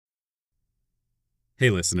Hey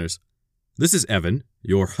listeners, this is Evan,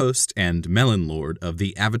 your host and melon lord of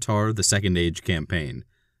the Avatar: The Second Age campaign.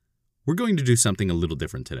 We're going to do something a little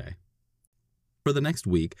different today. For the next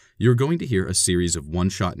week, you're going to hear a series of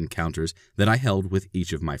one-shot encounters that I held with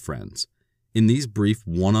each of my friends. In these brief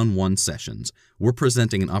one-on-one sessions, we're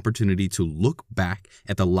presenting an opportunity to look back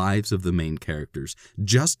at the lives of the main characters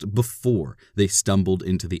just before they stumbled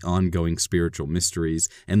into the ongoing spiritual mysteries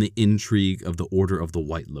and the intrigue of the Order of the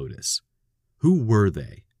White Lotus. Who were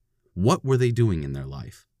they? What were they doing in their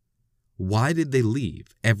life? Why did they leave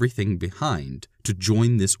everything behind to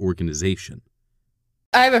join this organization?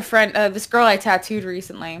 I have a friend, this girl I tattooed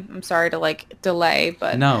recently. I'm sorry to delay,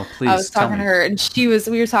 but no, please. I was talking to her, and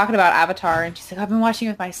we were talking about Avatar, and she's like, I've been watching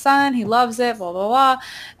it with my son. He loves it, blah, blah, blah.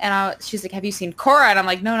 And she's like, have you seen Korra? And I'm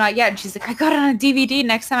like, no, not yet. And she's like, I got it on a DVD.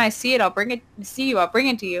 Next time I see it, I'll bring it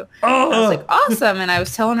to you. Oh. I was like, awesome. And I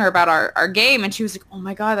was telling her about our game, and she was like, oh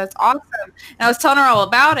my God, that's awesome. And I was telling her all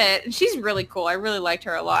about it, and she's really cool. I really liked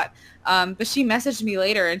her a lot. But she messaged me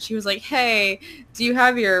later and she was like, hey, do you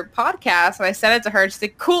have your podcast? And I sent it to her. She's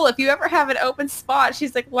like, cool. If you ever have an open spot,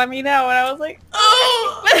 she's like, let me know. And I was like,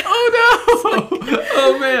 oh no.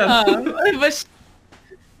 Oh man.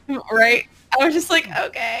 Right. I was just like,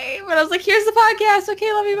 okay. But I was like, here's the podcast.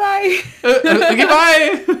 Okay, love you. Bye. Okay,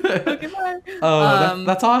 bye. Okay, bye. Oh,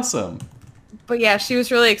 that's awesome. But yeah, she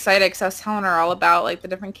was really excited because I was telling her all about the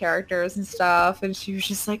different characters and stuff, and she was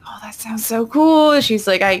just like, "Oh, that sounds so cool." And she's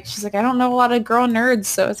like, I don't know a lot of girl nerds,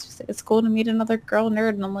 so it's cool to meet another girl nerd.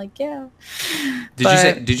 And I'm like, yeah.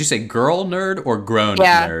 Did you say girl nerd or grown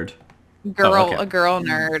nerd? Girl, okay. A girl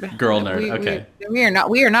nerd. Girl nerd. Okay.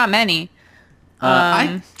 We are not many.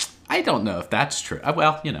 I don't know if that's true.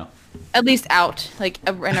 Well, at least out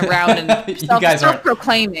and around and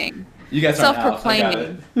self-proclaiming. You guys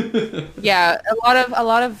self-proclaiming. Yeah, a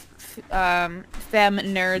lot of femme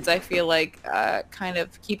nerds, I feel like, kind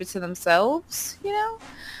of keep it to themselves,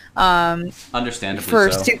 understandably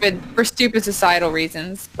for so. stupid societal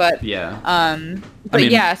reasons, but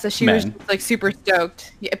yeah. So she was super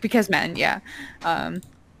stoked, because men, yeah.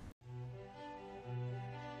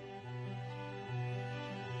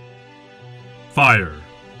 Fire,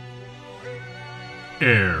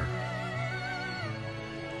 air,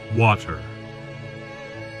 water,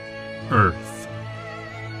 earth.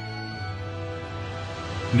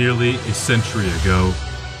 Nearly a century ago,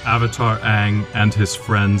 Avatar Aang and his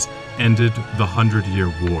friends ended the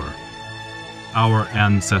 100-Year War. Our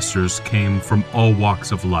ancestors came from all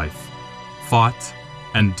walks of life, fought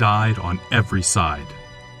and died on every side.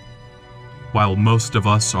 While most of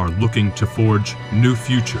us are looking to forge new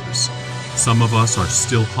futures, some of us are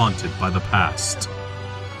still haunted by the past.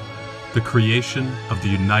 The creation of the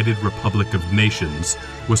United Republic of Nations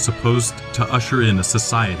was supposed to usher in a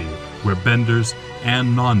society where benders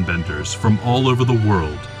and non-benders from all over the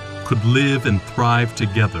world could live and thrive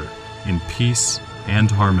together in peace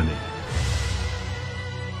and harmony.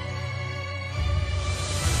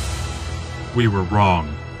 We were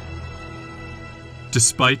wrong.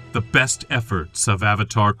 Despite the best efforts of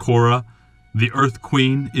Avatar Korra, the Earth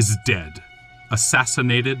Queen is dead,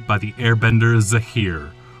 assassinated by the airbender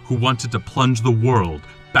Zahir, who wanted to plunge the world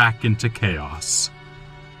back into chaos.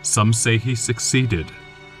 Some say he succeeded.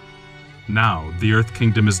 Now the Earth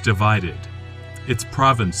Kingdom is divided, its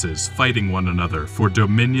provinces fighting one another for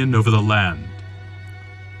dominion over the land.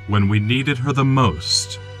 When we needed her the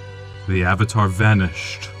most, the Avatar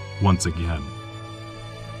vanished once again.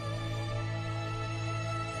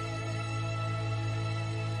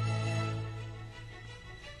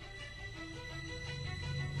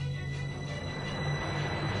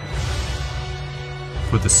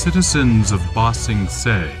 For the citizens of Ba Sing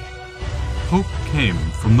Se, hope came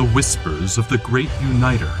from the whispers of the Great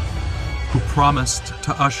Uniter, who promised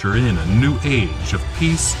to usher in a new age of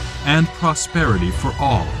peace and prosperity for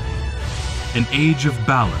all. An age of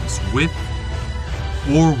balance with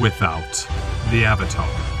or without the Avatar.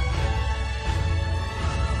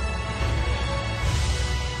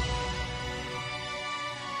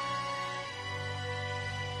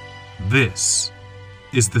 This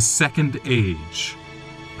is the second age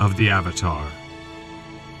of the Avatar.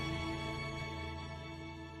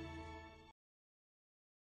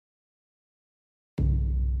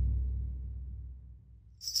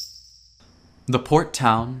 The port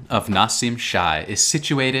town of Nasim Shai is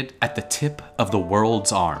situated at the tip of the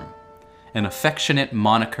world's arm, an affectionate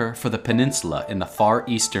moniker for the peninsula in the far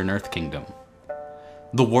eastern Earth Kingdom.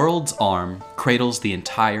 The world's arm cradles the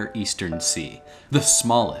entire Eastern Sea, the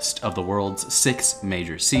smallest of the world's 6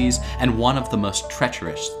 major seas and one of the most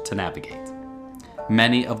treacherous to navigate.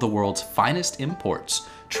 Many of the world's finest imports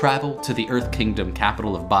travel to the Earth Kingdom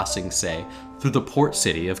capital of Ba Sing Se through the port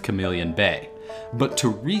city of Chameleon Bay. But to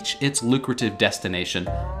reach its lucrative destination,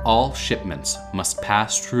 all shipments must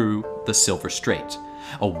pass through the Silver Strait,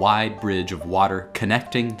 a wide bridge of water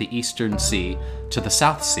connecting the Eastern Sea to the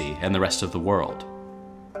South Sea and the rest of the world.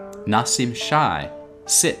 Nasim Shai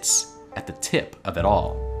sits at the tip of it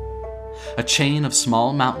all. A chain of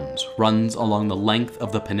small mountains runs along the length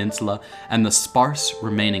of the peninsula, and the sparse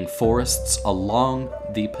remaining forests along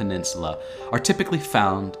the peninsula are typically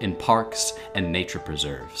found in parks and nature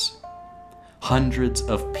preserves. Hundreds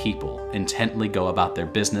of people intently go about their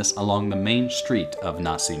business along the main street of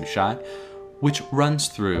Nasim Shai, which runs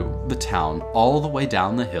through the town all the way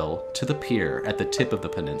down the hill to the pier at the tip of the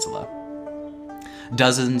peninsula.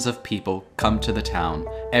 Dozens of people come to the town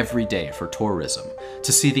every day for tourism,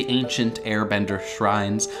 to see the ancient airbender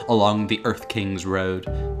shrines along the Earth King's Road,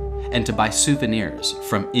 and to buy souvenirs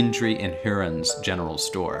from Indri and Huron's general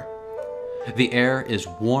store. The air is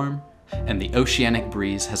warm, and the oceanic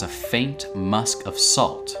breeze has a faint musk of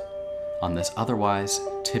salt on this otherwise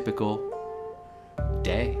typical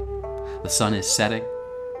day. The sun is setting,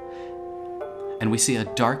 and we see a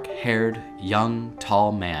dark-haired, young,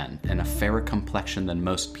 tall man and a fairer complexion than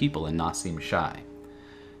most people in Nasim Shai.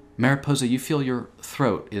 Mariposa, you feel your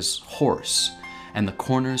throat is hoarse, and the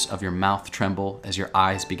corners of your mouth tremble as your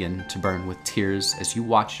eyes begin to burn with tears as you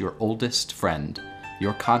watch your oldest friend,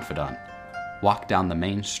 your confidant, walk down the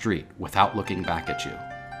main street without looking back at you.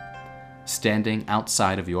 Standing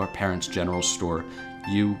outside of your parents' general store,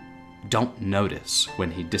 you don't notice when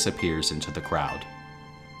he disappears into the crowd.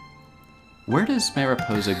 Where does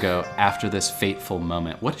Mariposa go after this fateful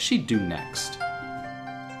moment? What does she do next?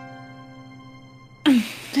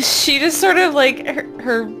 She just sort of like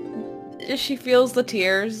she feels the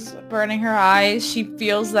tears burning her eyes. She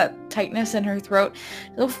feels that tightness in her throat.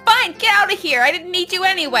 Oh, fine, get out of here. I didn't need you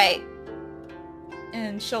anyway.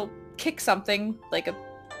 And she'll kick something like a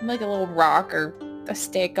little rock or a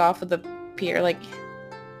stake off of the pier, like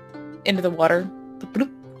into the water.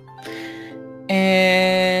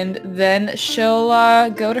 And then she'll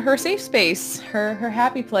go to her safe space, her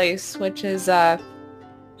happy place, which is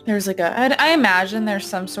there's like I imagine there's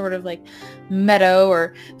some sort of like meadow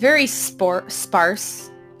or very sparse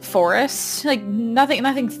forest, like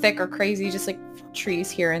nothing thick or crazy, just like trees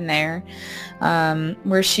here and there,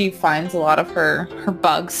 where she finds a lot of her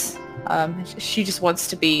bugs. She just wants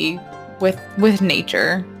to be with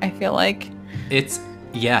nature, I feel like.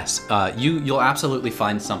 Yes, you'll absolutely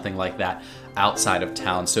find something like that outside of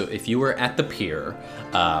town. So if you were at the pier,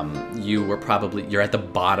 you're at the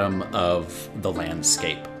bottom of the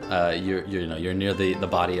landscape. You're near the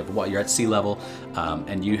body of water. You're at sea level,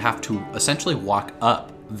 and you have to essentially walk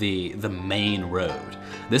up the main road.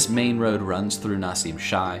 This main road runs through Nasim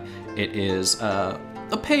Shai. It is a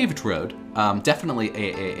paved road, definitely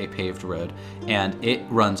a paved road, and it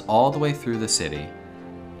runs all the way through the city.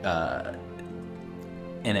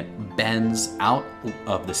 And it bends out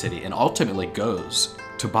of the city and ultimately goes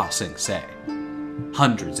to Ba Sing Se,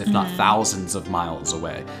 hundreds, if not thousands of miles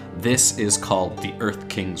away. This is called the Earth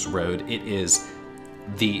King's Road. It is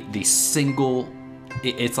the single,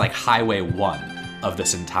 it's like Highway 1 of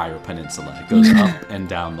this entire peninsula. It goes up and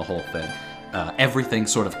down the whole thing. Everything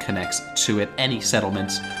sort of connects to it. Any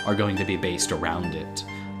settlements are going to be based around it.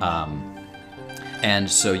 And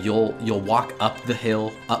so you'll walk up the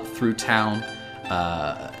hill, up through town.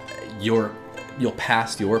 You'll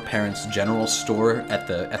pass your parents' general store at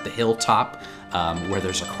the hilltop, where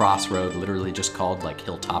there's a crossroad, literally just called like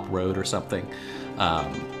Hilltop Road or something.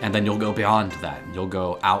 And then you'll go beyond that. You'll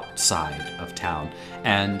go outside of town,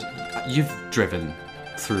 and you've driven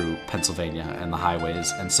through Pennsylvania and the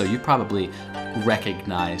highways, and so you probably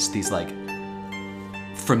recognize these like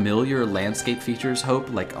familiar landscape features, Hope,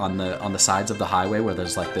 like on the sides of the highway where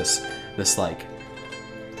there's like this like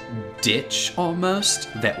ditch almost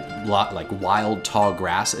that like wild tall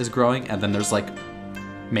grass is growing, and then there's like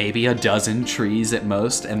maybe a dozen trees at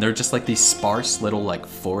most, and they're just like these sparse little like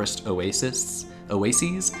forest oases.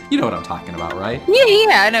 You know what I'm talking about, right?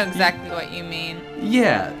 Yeah, I know exactly what you mean.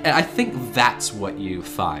 Yeah, I think that's what you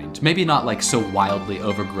find. Maybe not like so wildly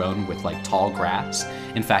overgrown with like tall grass.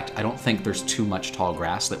 In fact, I don't think there's too much tall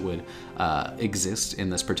grass that would exist in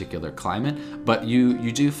this particular climate, but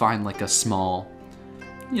you do find like a small,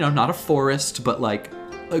 not a forest, but like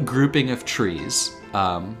a grouping of trees.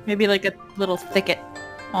 Maybe like a little thicket,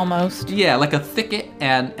 almost. Yeah, like a thicket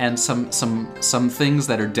and some things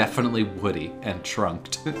that are definitely woody and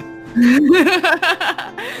trunked.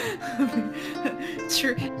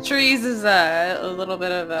 Trees is a little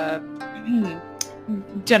bit of a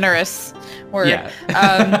generous word.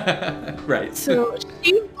 Yeah. Right. So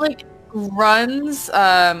she like runs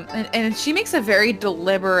and she makes a very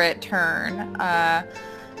deliberate turn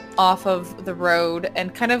off of the road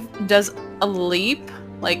and kind of does a leap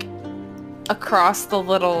like across the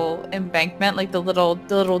little embankment, like the little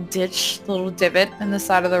ditch, the little divot in the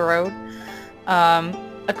side of the road,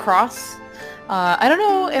 across. I don't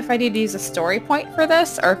know if I need to use a story point for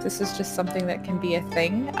this or if this is just something that can be a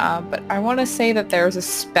thing, but I want to say that there's a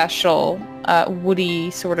special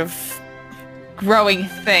woody sort of growing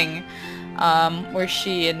thing where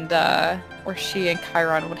she and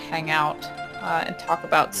Chiron would hang out and talk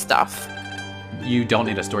about stuff. You don't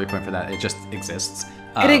need a story point for that. It just exists.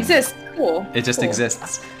 It exists. Cool. It just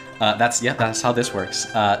exists. That's how this works.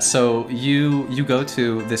 So you go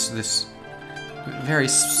to this very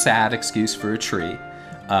sad excuse for a tree.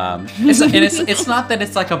 It's not that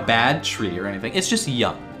it's like a bad tree or anything. It's just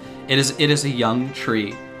young. It is a young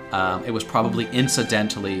tree. It was probably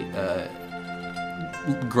incidentally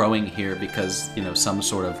growing here because some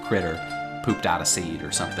sort of critter pooped out a seed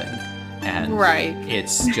or something. And right.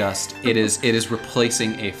 it is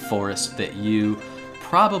replacing a forest that you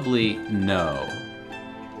probably know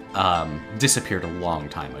disappeared a long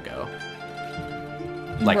time ago.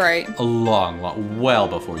 Like right. a long, well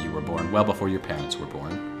before you were born, well before your parents were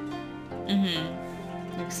born.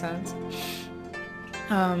 Mm-hmm. Makes sense.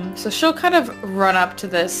 So she'll kind of run up to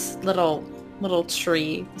this little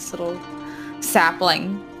tree, this little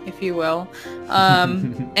sapling, if you will,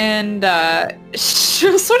 and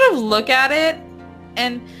she'll sort of look at it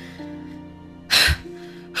and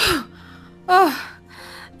oh,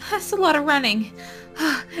 that's a lot of running.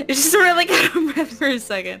 It's just sort of like out of breath for a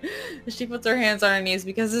second. She puts her hands on her knees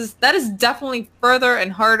because that is definitely further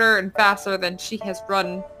and harder and faster than she has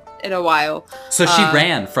run in a while. So she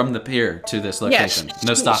ran from the pier to this location. Yeah,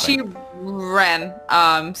 no stopping. She ran.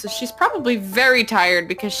 So she's probably very tired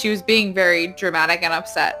because she was being very dramatic and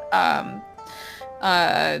upset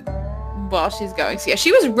while she's going. So yeah,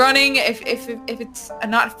 she was running. If it's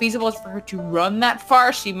not feasible for her to run that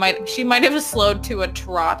far, she might have slowed to a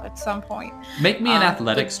trot at some point. Make me an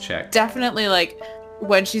athletics check. Definitely like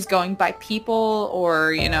when she's going by people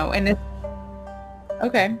or and it's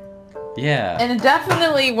okay. Yeah. And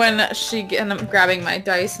definitely when and I'm grabbing my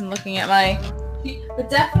dice and looking at but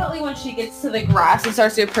definitely when she gets to the grass and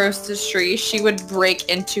starts to approach this tree, she would break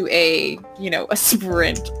into a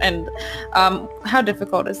sprint. And how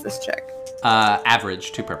difficult is this check?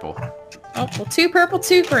 Average, 2 purple. Oh, well, 2 purple,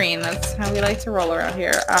 2 green. That's how we like to roll around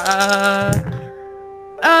here. All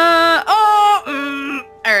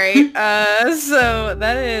right. So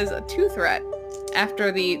that is a 2 threat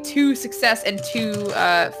after the 2 success and 2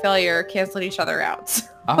 failure canceled each other out.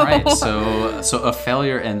 All right. So a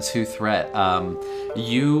failure and 2 threat.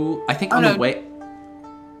 I think on the way.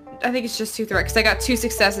 I think it's just 2 threat because I got 2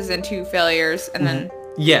 successes and 2 failures, and then.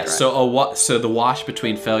 Yeah, so the wash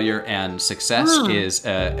between failure and success is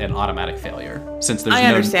an automatic failure. Since there's I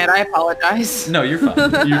understand. I apologize. No, you're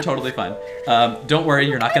fine. You're totally fine. Don't worry,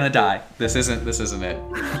 you're not gonna die. This isn't it.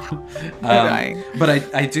 But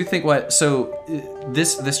I do think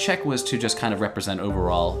this check was to just kind of represent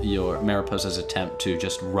overall your Mariposa's attempt to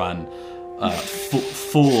just run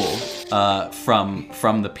full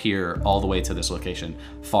from the pier all the way to this location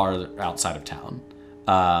far outside of town.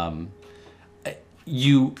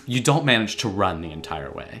 You don't manage to run the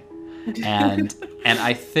entire way, and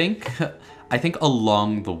I think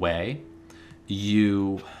along the way,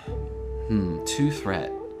 2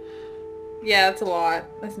 threat. Yeah, it's a lot.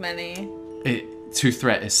 That's many. 2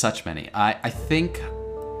 threat is such many. I think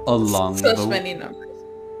along such many numbers.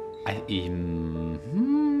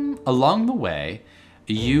 Along the way,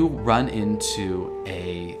 you run into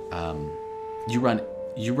a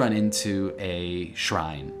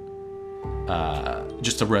shrine.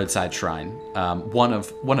 Just a roadside shrine, one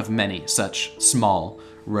of many such small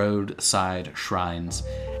roadside shrines.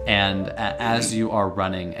 And as you are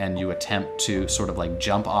running and you attempt to sort of like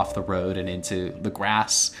jump off the road and into the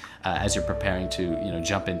grass, as you're preparing to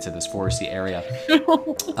jump into this foresty area,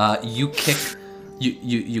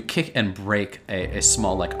 you kick and break a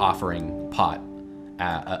small like offering pot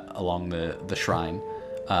along the shrine.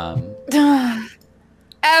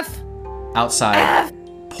 Outside.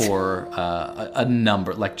 Pour a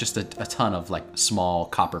number, like just a ton of like small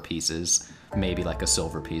copper pieces, maybe like a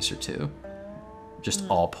silver piece or 2, just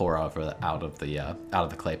all pour out of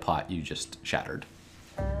the clay pot you just shattered.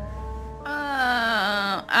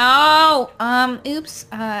 Oops.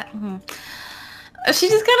 She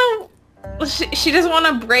just kind of she doesn't want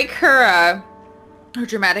to break her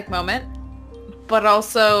dramatic moment, but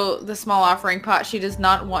also the small offering pot. She does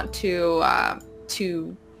not want to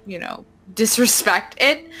to, disrespect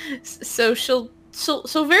it. So she'll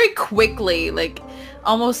very quickly, like,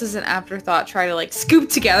 almost as an afterthought, try to like scoop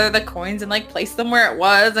together the coins and like place them where it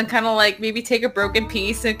was, and kind of like maybe take a broken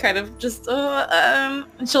piece and kind of just and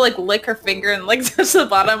she'll like lick her finger and like touch the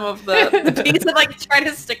bottom of the piece and like try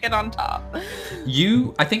to stick it on top.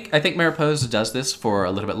 I think Mariposa does this for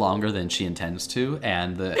a little bit longer than she intends to,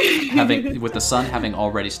 and with the sun having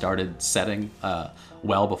already started setting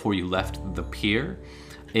well before you left the pier,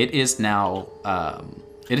 it is now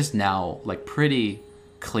like pretty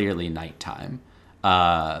clearly nighttime.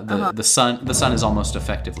 The sun is almost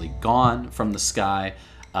effectively gone from the sky.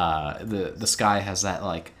 The sky has that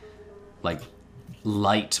like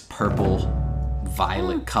light purple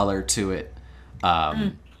violet color to it.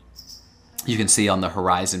 You can see on the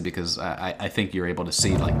horizon, because I think you're able to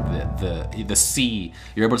see like the sea.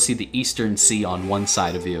 You're able to see the eastern sea on one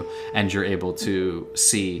side of you, and you're able to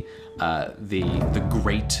see the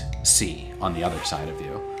Great Sea on the other side of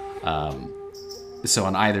you. So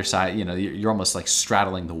on either side, you're almost like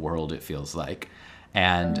straddling the world, it feels like.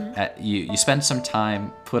 And you spend some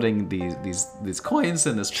time putting these coins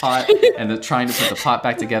in this pot and then trying to put the pot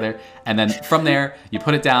back together. And then from there, you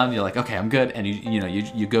put it down. You're like, okay, I'm good. And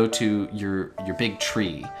you go to your big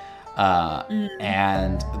tree,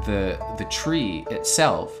 and the tree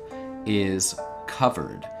itself is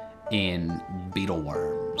covered in beetle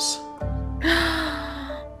worms.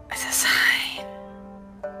 It's a sign.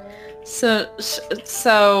 So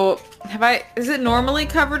is it normally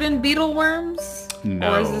covered in beetle worms?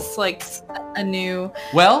 No. Or is this like a new?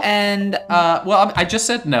 Well, and I just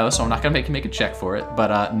said no, so I'm not gonna make you make a check for it.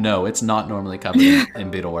 But no, it's not normally covered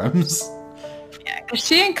in beetle worms. Yeah, because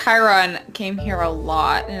she and Chiron came here a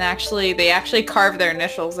lot, and they carved their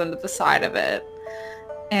initials into the side of it,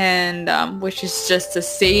 and which is just a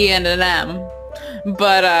C and an M.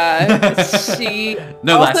 But she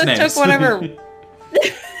no also last names. took one of her.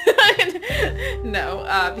 No,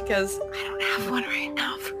 because I don't have one right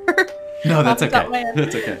now for her. No, that's okay.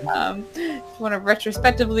 That's okay. Want to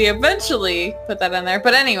retrospectively eventually put that in there.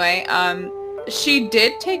 But anyway, she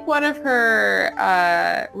did take one of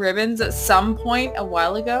her ribbons at some point a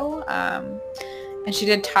while ago, and she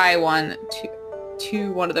did tie one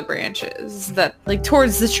to one of the branches that, like,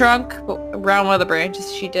 towards the trunk, but around one of the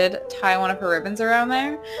branches, she did tie one of her ribbons around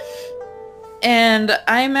there. And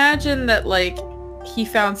I imagine that, like, he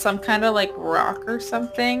found some kind of like rock or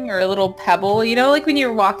something, or a little pebble, like when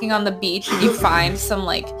you're walking on the beach and you find some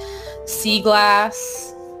like sea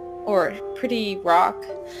glass or pretty rock.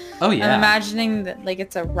 Oh yeah. I'm imagining that like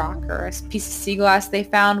it's a rock or a piece of sea glass they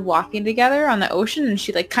found walking together on the ocean, and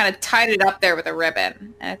she like kind of tied it up there with a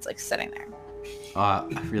ribbon, and it's like sitting there. I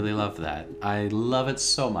really love that. I love it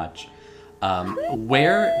so much.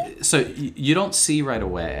 So you don't see right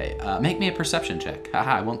away. Make me a perception check.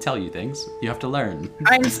 Haha, I won't tell you things. You have to learn.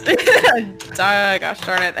 Gosh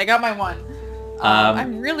darn it. I got my one.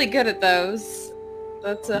 I'm really good at those.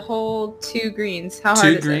 That's a whole 2 greens. How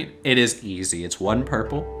hard is it? It is easy. It's 1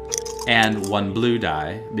 purple and 1 blue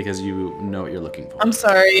die, because you know what you're looking for. I'm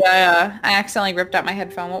sorry. I accidentally ripped out my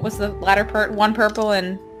headphone. What was the latter part? 1 purple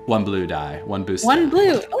and 1 blue die. 1 boost. 1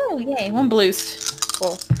 blue. Oh, yay. 1 boost.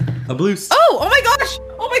 Cool. A boost. Oh my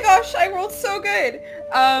gosh. I rolled so good.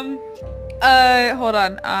 Hold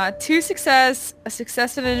on. 2 success, a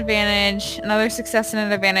success and an advantage, another success and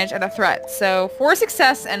an advantage, and a threat. So 4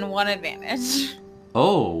 success and 1 advantage.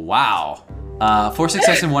 Oh, wow. 4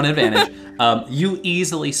 success and 1 advantage. You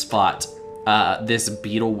easily spot this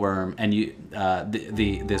beetle worm, and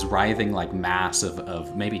this writhing like mass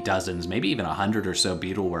of maybe dozens, maybe even 100 or so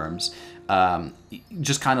beetle worms,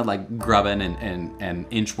 just kind of like grubbing and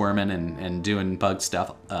inchworming and doing bug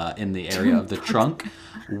stuff in the area of the trunk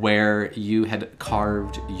where you had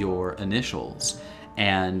carved your initials.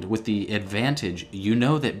 And with the advantage, you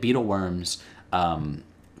know that beetle worms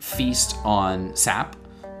feast on sap.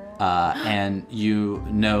 And you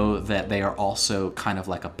know that they are also kind of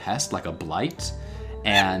like a pest, like a blight.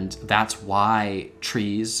 And that's why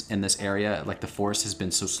trees in this area, like the forest, has been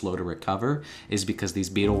so slow to recover, is because these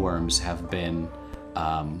beetle worms have been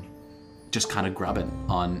just kind of grubbing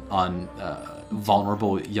on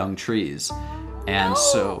vulnerable young trees. And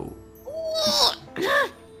so...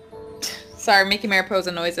 Sorry, making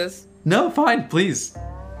Mariposa noises. No, fine, please.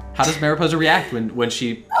 How does Mariposa react when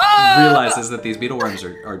she realizes that these beetle worms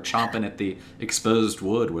are chomping at the exposed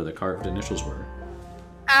wood where the carved initials were?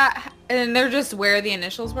 And they're just where the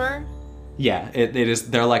initials were? Yeah, it is.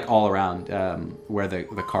 They're like all around where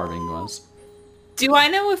the carving was. Do I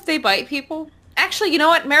know if they bite people? actually, you know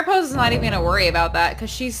what? Mariposa is not even gonna worry about that because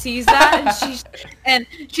she sees that and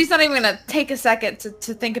she's not even gonna take a second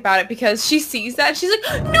to think about it because she sees that and she's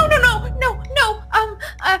like, no,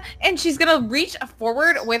 and she's gonna reach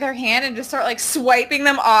forward with her hand and just start like swiping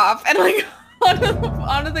them off and like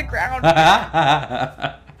onto the ground.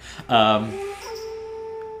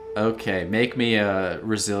 Okay, make me a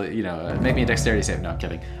make me a dexterity save. No, I'm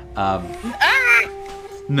kidding.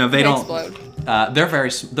 No, they don't. Explode.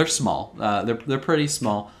 They're small. They're pretty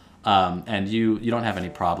small. And you don't have any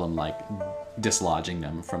problem like dislodging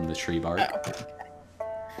them from the tree bark. Oh.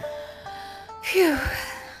 Phew.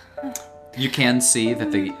 You can see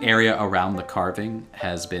that the area around the carving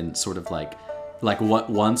has been sort of like what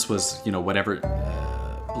once was, whatever,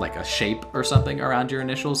 like a shape or something around your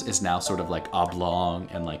initials is now sort of like oblong,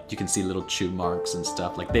 and like you can see little chew marks and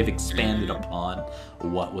stuff. Like they've expanded upon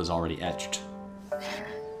what was already etched.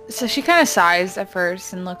 So she kind of sighs at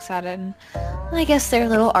first and looks at it, and I guess they're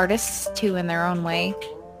little artists too in their own way.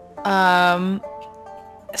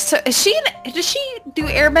 So does she do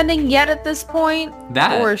airbending yet at this point?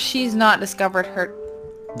 Or she's not discovered her...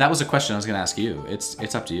 That was a question I was going to ask you.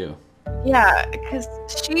 It's up to you. Yeah, because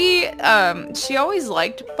she always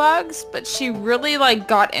liked bugs, but she really like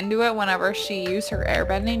got into it whenever she used her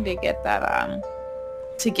airbending to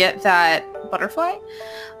get that butterfly.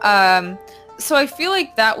 So I feel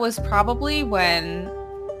like that was probably when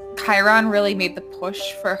Chiron really made the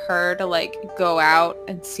push for her to like go out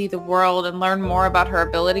and see the world and learn more about her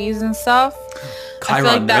abilities and stuff. Chiron I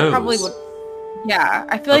feel like that knows. probably would. Yeah,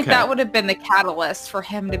 I feel like that would have been the catalyst for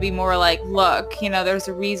him to be more like, look, there's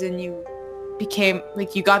a reason you became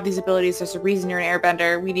like you got these abilities. There's a reason you're an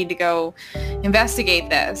airbender. We need to go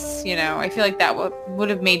investigate this. I feel like that would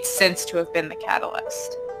have made sense to have been the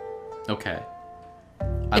catalyst. Okay.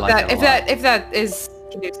 If that is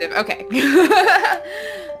conducive, okay.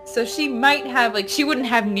 So she might have she wouldn't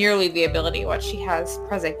have nearly the ability what she has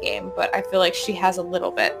present game, but I feel like she has a little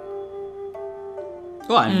bit.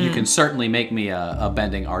 Well, you can certainly make me a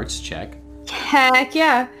bending arts check. Heck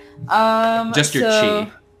yeah. Just your chi.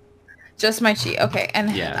 Just my chi. Okay.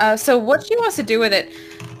 And yeah. So what she wants to do with it,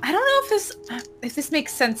 I don't know if this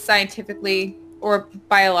makes sense scientifically or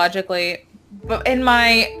biologically, but in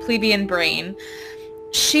my plebeian brain,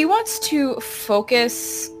 she wants to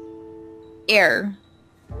focus air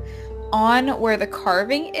on where the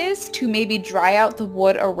carving is to maybe dry out the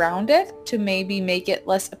wood around it to maybe make it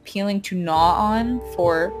less appealing to gnaw on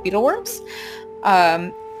for beetleworms.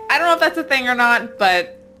 I don't know if that's a thing or not,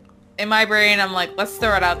 but in my brain, I'm like, let's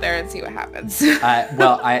throw it out there and see what happens.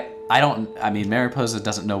 I mean, Mariposa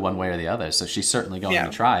doesn't know one way or the other, so she's certainly going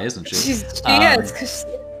to try, isn't she? She is. 'Cause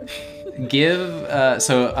give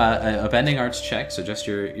a bending arts check, so just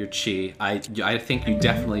your chi. I think you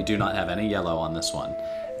definitely do not have any yellow on this one,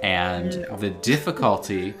 and the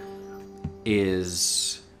difficulty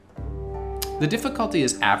is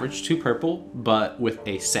average to purple, but with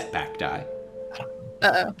a setback die.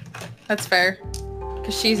 Uh-oh, that's fair,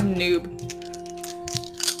 because she's a noob.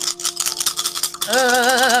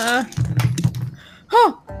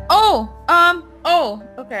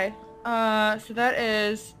 Okay. So that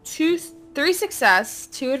is 3 success,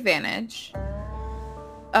 2 advantage,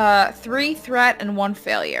 3 threat, and 1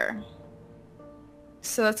 failure.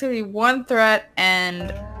 So that's gonna be 1 threat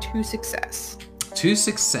and 2 success. 2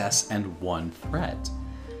 success and 1 threat.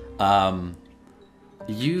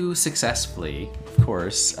 You successfully, of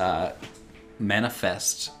course,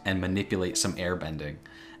 manifest and manipulate some airbending,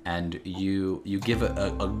 and you give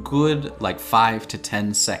a good 5 to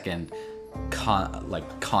 10 second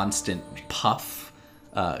constant puff,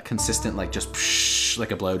 consistent just psh,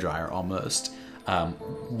 like a blow dryer almost,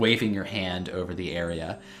 waving your hand over the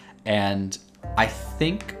area, and I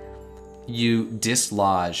think you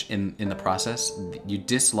dislodge in the process. You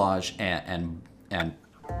dislodge and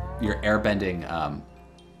your airbending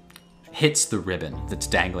hits the ribbon that's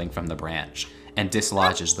dangling from the branch and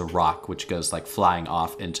dislodges the rock, which goes flying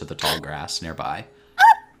off into the tall grass nearby.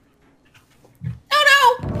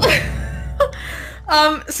 Oh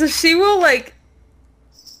no! So she will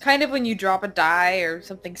kind of when you drop a die or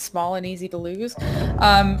something small and easy to lose,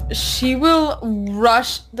 she will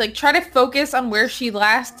rush, try to focus on where she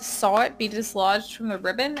last saw it be dislodged from the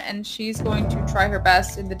ribbon, and she's going to try her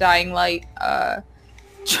best in the dying light,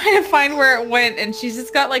 trying to find where it went, and she's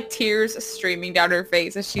just got tears streaming down her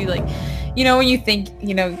face as she when you think,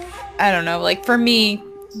 I don't know, for me,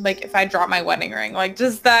 if I drop my wedding ring,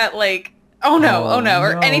 just that, oh no,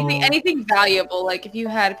 or anything valuable, if you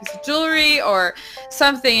had a piece of jewelry or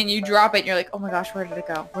something and you drop it and you're like, oh my gosh, where did it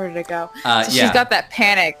go? So she's got that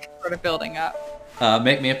panic sort of building up.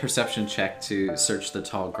 Make me a perception check to search the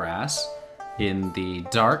tall grass. in the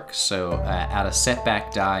dark, so add a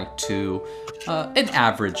setback die to an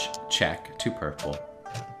average check to purple.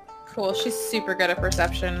 Cool. She's super good at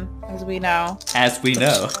perception, as we know. As we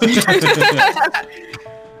know.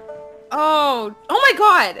 Oh my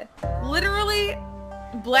god! Literally,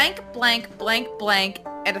 blank, blank, blank, blank,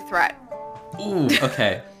 and a threat. Ooh,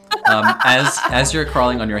 okay. As you're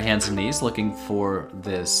crawling on your hands and knees looking for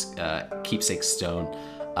this keepsake stone,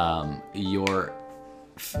 your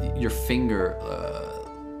finger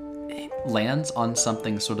lands on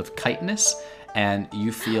something sort of chitinous, and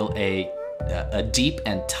you feel a deep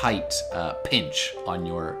and tight pinch on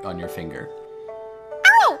your finger.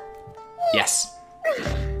 Ow! Yes.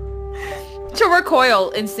 To recoil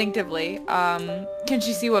instinctively. Can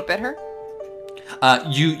she see what bit her?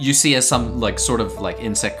 You see as some sort of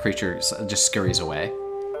insect creature just scurries away.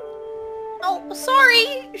 Oh,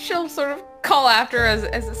 sorry. She'll sort of call after as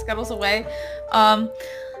it scuttles away.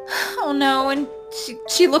 Oh no, and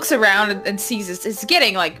she looks around and sees it's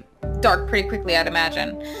getting dark pretty quickly, I'd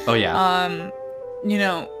imagine. Oh yeah.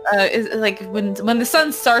 It's like when the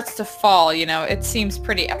sun starts to fall, it seems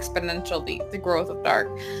pretty exponential, the growth of dark.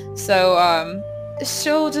 So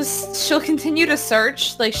she'll continue to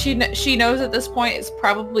search. She knows at this point it's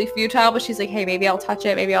probably futile, but she's like, hey, maybe I'll touch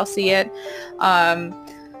it, maybe I'll see it.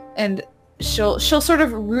 And she'll sort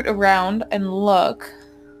of root around and look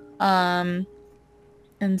and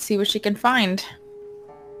see what she can find.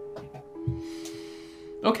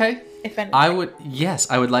 Okay. If anything. I would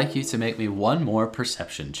like you to make me one more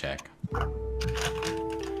perception check.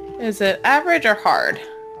 Is it average or hard?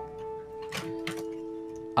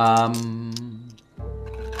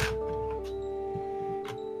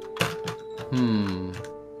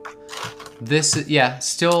 This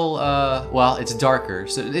still well, it's darker,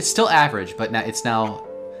 so it's still average, but now it's now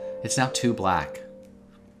too black.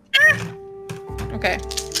 Okay.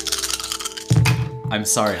 I'm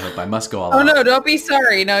sorry, Hope. I must go all Oh out. no, don't be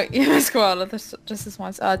sorry. No, you must go out just this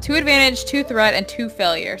once. 2 advantage, 2 threat, and 2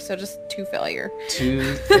 failure. So just 2 failure.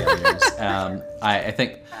 2 failures. I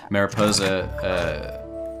think Mariposa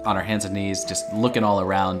on her hands and knees, just looking all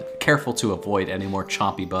around, careful to avoid any more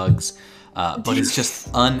chompy bugs, but is just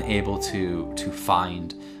unable to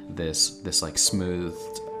find this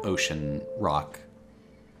smoothed ocean rock.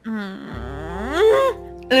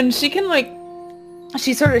 And she can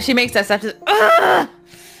she makes that stuff, just,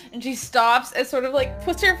 and she stops and sort of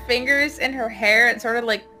puts her fingers in her hair and sort of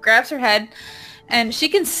grabs her head, and she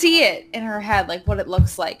can see it in her head, what it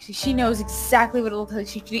looks like. She knows exactly what it looks like.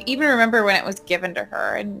 She can even remember when it was given to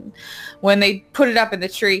her and when they put it up in the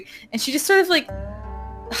tree, and she just sort of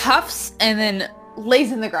huffs and then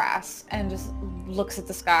lays in the grass and just looks at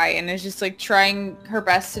the sky and is just trying her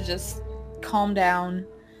best to just calm down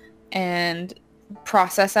and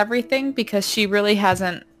process everything, because she really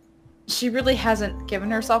hasn't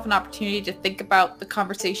given herself an opportunity to think about the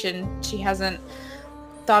conversation. She hasn't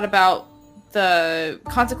thought about the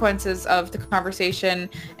consequences of the conversation,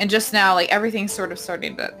 and just now everything's sort of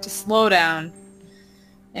starting to slow down,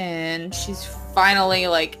 and she's finally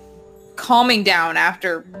calming down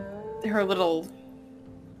after her little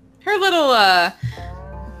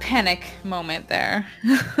panic moment there.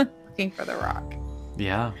 Looking for the rock.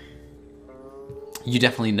 Yeah. You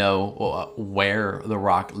definitely know where the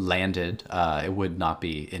rock landed. It would not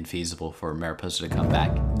be infeasible for Mariposa to come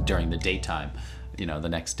back during the daytime, the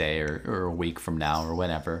next day or a week from now or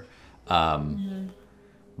whenever.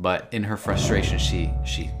 But in her frustration,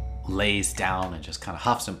 she lays down and just kind of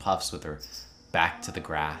huffs and puffs with her back to the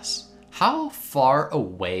grass. How far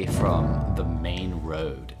away from the main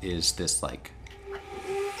road is this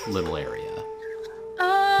little area?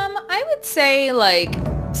 I would say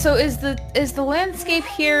so is the landscape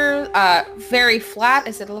here very flat?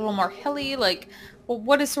 Is it a little more hilly?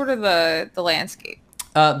 What is sort of the landscape?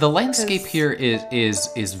 The landscape here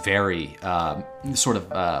is very sort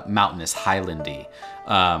of mountainous, highlandy.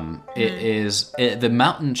 The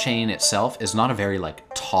mountain chain itself is not a very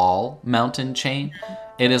tall mountain chain.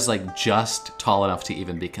 It is just tall enough to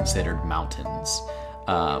even be considered mountains.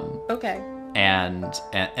 Okay. And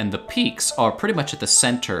the peaks are pretty much at the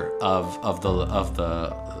center of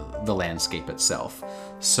the landscape itself.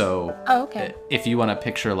 So okay. If you want to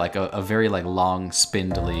picture a very long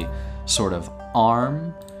spindly sort of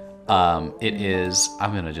arm, it is.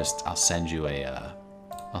 I'll send you a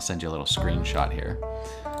little screenshot here.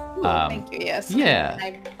 Ooh, thank you. Yes. Yeah.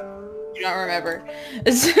 I do not remember.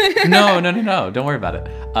 No. Don't worry about it.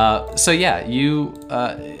 So yeah, you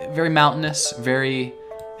very mountainous, very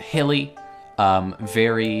hilly.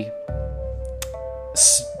 Very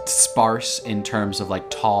sparse in terms of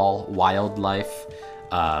tall wildlife.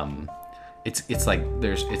 It's like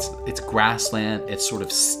it's grassland, it's sort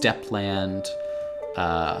of steppe land.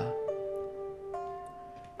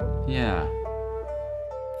 Yeah.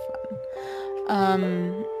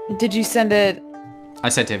 Did you send it I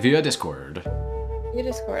sent it via Discord. via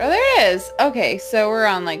Discord? Oh, there it is. Okay, so we're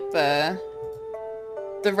on like the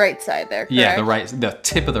right side there, correct? Yeah, the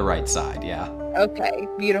tip of the right side, yeah. Okay,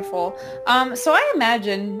 beautiful. So I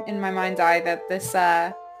imagine in my mind's eye that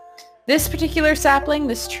this particular sapling,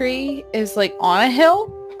 this tree, is like on a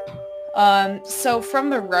hill. So from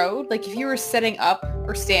the road, like if you were sitting up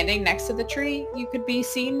or standing next to the tree, you could be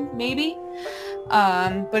seen maybe.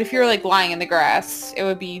 But if you're like lying in the grass, it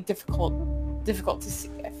would be difficult to see,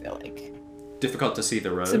 I feel like. Difficult to see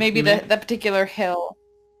the road. So maybe the particular hill.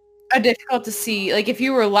 Difficult to see. Like if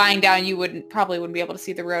you were lying down, you probably wouldn't be able to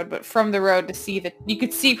see the road, but from the road to see you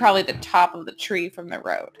could see probably the top of the tree from the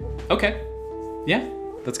road. Okay. Yeah,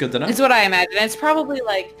 that's good to know. It's what I imagine. It's probably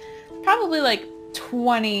like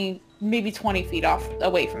 20, maybe 20 feet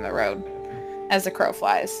away from the road as the crow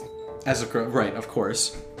flies. Right, of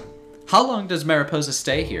course. How long does Mariposa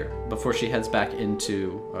stay here before she heads back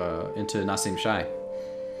into Nasim Shai?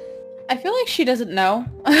 I feel like she doesn't know.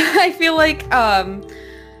 I feel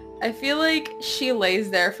like she lays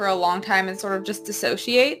there for a long time and sort of just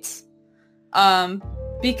dissociates.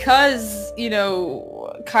 Because,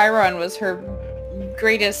 Chiron was her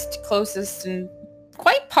greatest, closest, and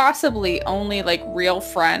quite possibly only, like, real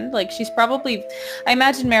friend. Like, she's probably... I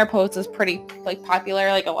imagine Mariposa's pretty, like, popular.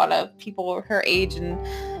 Like, a lot of people her age and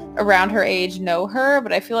around her age know her,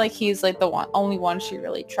 but I feel like he's, like, the only one she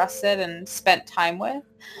really trusted and spent time with.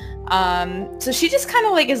 So she just kind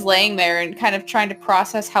of like is laying there and kind of trying to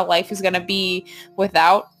process how life is going to be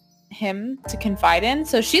without him to confide in.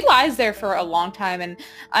 So she lies there for a long time, and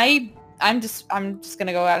I'm just going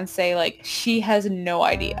to go out and say, like, she has no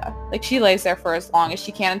idea. Like, she lays there for as long as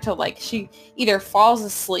she can until, like, she either falls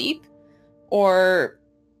asleep or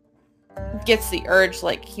gets the urge,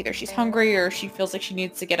 like, either she's hungry or she feels like she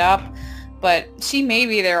needs to get up. But she may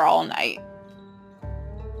be there all night.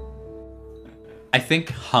 I think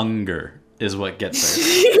hunger is what gets her.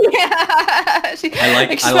 Yeah. I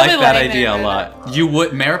like that idea a lot.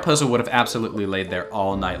 Mariposa would have absolutely laid there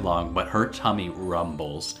all night long, but her tummy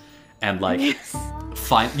rumbles. And like,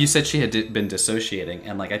 you said she had been dissociating,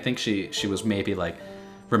 and like I think she was maybe like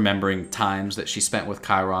remembering times that she spent with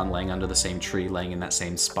Chiron, laying under the same tree, laying in that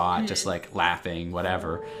same spot, just like laughing,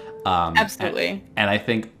 whatever. Absolutely. And I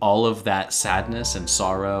think all of that sadness and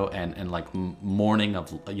sorrow and like mourning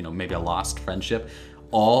of, maybe a lost friendship,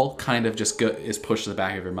 all kind of just is pushed to the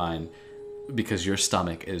back of your mind because your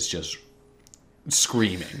stomach is just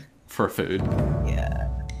screaming for food. Yeah.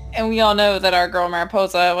 And we all know that our girl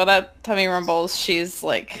Mariposa, with that tummy rumbles, she's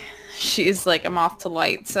like a moth to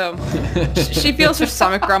light. So she feels her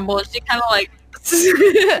stomach grumble, and she kind of like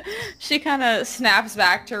she kind of snaps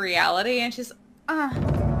back to reality, and she's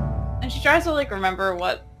and she tries to like remember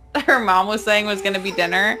what her mom was saying was going to be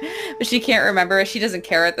dinner, but she can't remember. She doesn't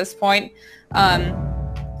care at this point.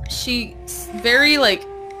 She very like,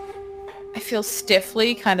 I feel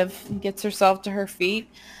stiffly kind of gets herself to her feet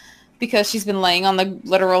because she's been laying on the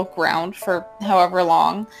literal ground for however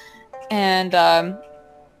long, and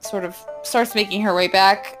sort of starts making her way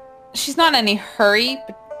back. She's not in any hurry,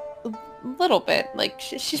 but a little bit. Like,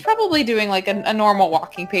 she's probably doing like a normal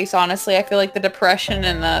walking pace, honestly. I feel like the depression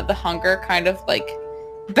and the hunger kind of like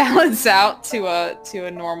balance out to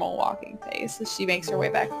a normal walking pace as she makes her way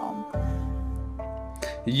back home.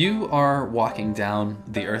 You are walking down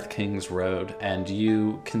the Earth King's Road, and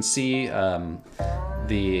you can see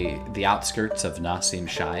the outskirts of Nasim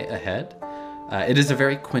Shai ahead. It is a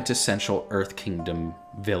very quintessential Earth Kingdom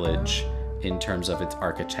village in terms of its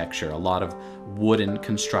architecture. A lot of wooden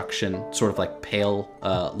construction, sort of like pale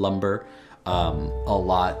lumber. A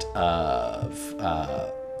lot of,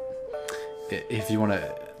 if you want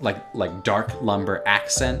to, like dark lumber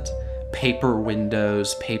accent. Paper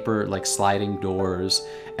windows, paper like sliding doors.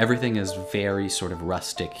 Everything is very sort of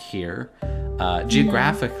rustic here.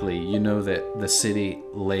 Geographically, you know that the city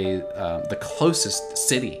the closest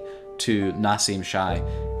city to Nasim Shai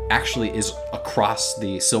actually is across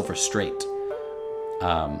the Silver Strait.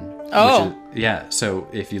 So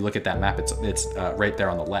if you look at that map, it's right there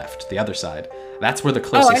on the left, the other side. That's where the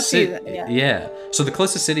closest city. Yeah. So the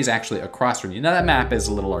closest city is actually across from you. Now that map is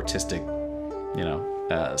a little artistic,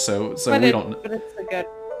 so but we don't. But it's a good.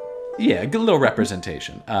 Yeah, a good little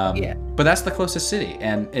representation. Yeah. But that's the closest city,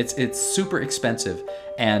 and it's super expensive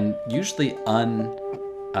and usually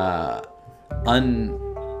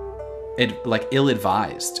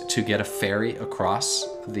ill-advised to get a ferry across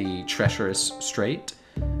the treacherous strait,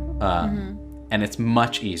 and it's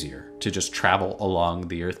much easier to just travel along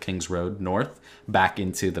the Earth King's Road north back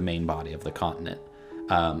into the main body of the continent.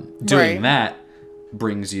 Doing that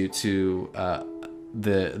brings you to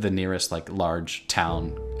the nearest like large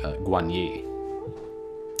town, Guanyi.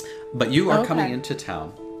 But you are coming into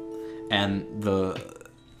town, and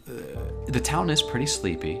the town is pretty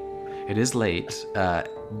sleepy. It is late,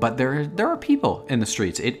 but there are people in the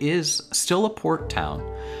streets. It is still a port town.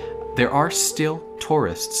 There are still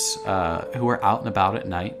tourists who are out and about at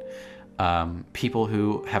night. People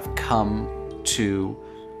who have come to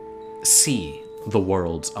see the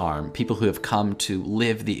world's arm. People who have come to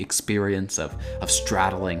live the experience of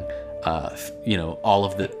straddling,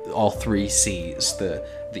 all three seas: the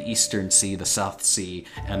Eastern Sea, the South Sea,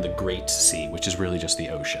 and the Great Sea, which is really just the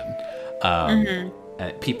ocean.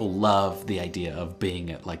 People love the idea of being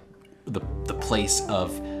at like the place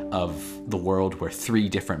of the world where three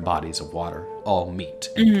different bodies of water all meet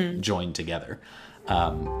and join together.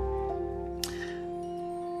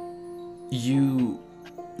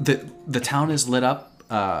 The town is lit up.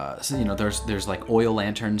 So, there's like oil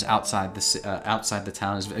lanterns outside the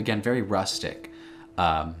town. Is again very rustic,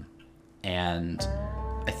 and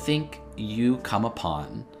I think you come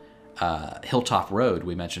upon Hilltop Road,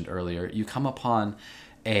 we mentioned earlier. You come upon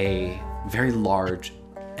a very large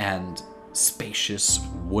and spacious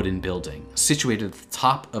wooden building situated at the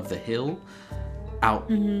top of the hill, out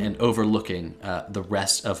and overlooking the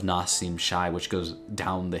rest of Nasim Shai, which goes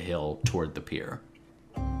down the hill toward the pier.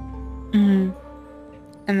 And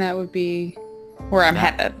that would be where I'm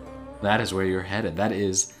headed. That is where you're headed. That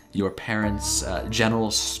is your parents'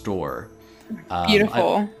 general store.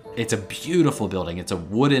 Beautiful. It's a beautiful building. It's a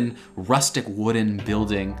rustic wooden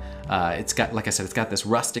building. It's got, like I said, it's got this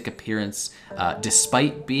rustic appearance,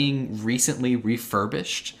 despite being recently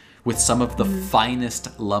refurbished with some of the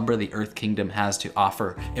finest lumber the Earth Kingdom has to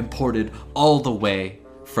offer, imported all the way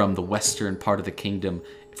from the western part of the kingdom,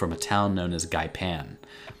 from a town known as Gaipan.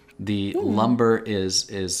 The lumber is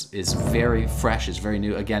very fresh, is very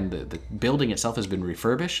new. Again, the building itself has been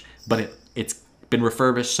refurbished, but it's been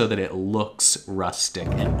refurbished so that it looks rustic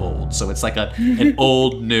and old. So it's like an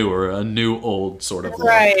old new, or a new old sort of look.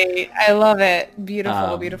 Right. I love it.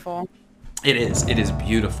 Beautiful, beautiful. It is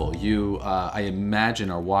beautiful. You, I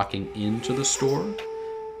imagine, are walking into the store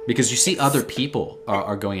because you see other people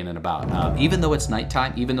are going in and about. Even though it's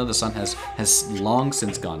nighttime, even though the sun has long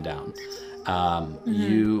since gone down,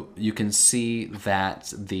 you can see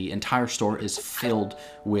that the entire store is filled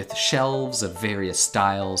with shelves of various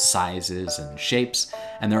styles, sizes, and shapes,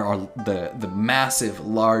 and there are the massive,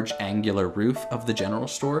 large, angular roof of the general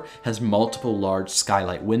store has multiple large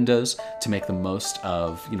skylight windows to make the most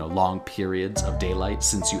of long periods of daylight,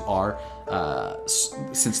 since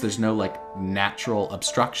there's no like natural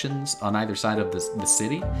obstructions on either side of the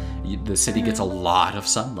city. The city gets a lot of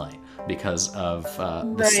sunlight because of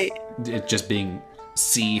it just being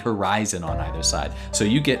sea horizon on either side. So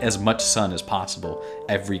you get as much sun as possible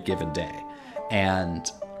every given day. And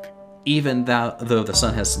even though the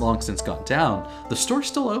sun has long since gone down, the store's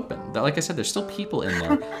still open. Like I said, there's still people in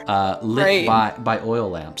there, lit by oil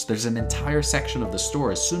lamps. There's an entire section of the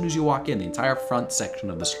store. As soon as you walk in, the entire front section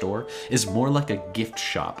of the store is more like a gift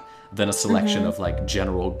shop than a selection of like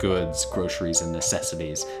general goods, groceries, and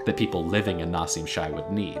necessities that people living in Nasim Shai would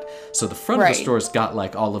need. So the front of the store's got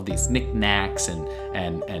like all of these knickknacks and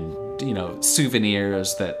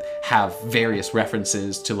souvenirs that have various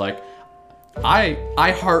references to like,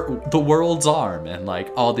 I heart the world's arm, and like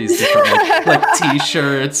all these different like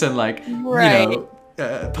t-shirts and like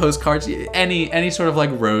postcards, any sort of like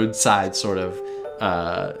roadside sort of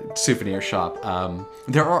souvenir shop.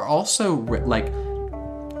 There are also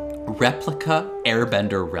replica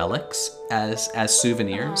airbender relics as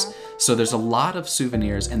souvenirs. So there's a lot of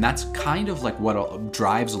souvenirs, and that's kind of like what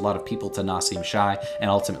drives a lot of people to Nasim Shai and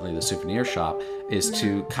ultimately the souvenir shop, is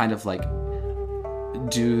to kind of like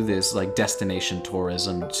do this like destination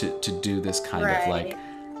tourism, to do this kind of like,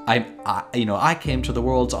 I came to the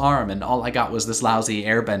world's arm and all I got was this lousy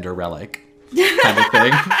airbender relic kind of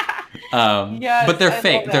thing. But they're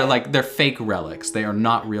fake. They're fake relics. They are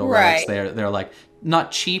not real relics. They're like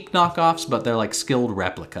not cheap knockoffs, but they're like skilled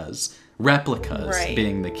replicas. Replicas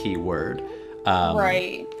being the key word.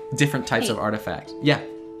 Different types of artifacts. Yeah.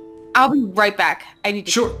 I'll be right back. I need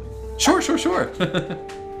to. Sure.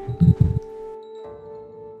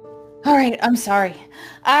 All right. I'm sorry.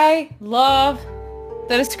 I love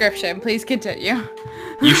the description. Please continue.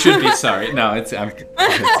 You should be sorry. No,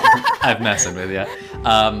 I'm messing with you.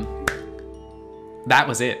 That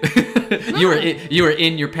was it. You were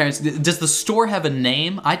in your parents'. Does the store have a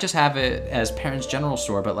name? I just have it as Parents General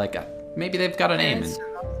Store, but like maybe they've got a name.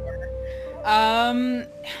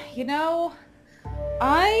 You know,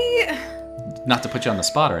 I... Not to put you on the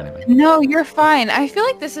spot or anything. No, you're fine. I feel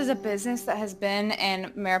like this is a business that has been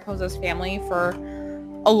in Mariposa's family for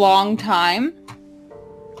a long time.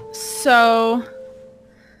 So,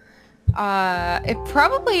 I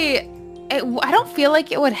don't feel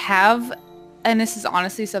like it would have, and this is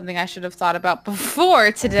honestly something I should have thought about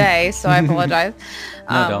before today, so I apologize.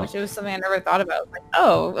 No, don't. Which was something I never thought about. Like,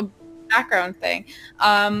 oh, a background thing.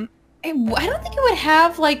 I don't think it would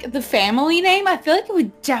have like the family name. I feel like it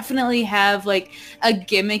would definitely have like a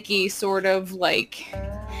gimmicky sort of like,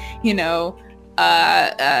 you know,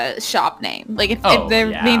 shop name. Like if their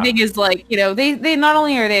main thing is like, you know, they not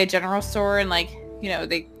only are they a general store and like, you know,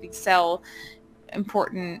 they sell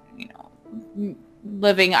important, you know,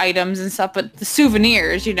 living items and stuff, but the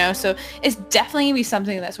souvenirs, you know, so it's definitely gonna be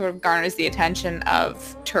something that sort of garners the attention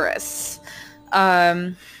of tourists.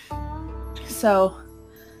 So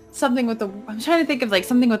something with I'm trying to think of like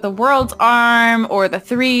something with the World's Arm or the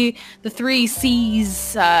three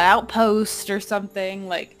C's outpost or something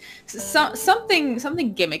like something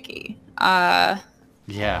gimmicky.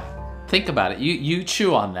 Yeah. Think about it. You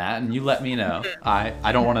chew on that and you let me know.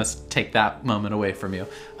 I don't want to take that moment away from you.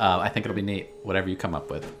 I think it'll be neat, whatever you come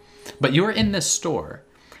up with. But you are in this store,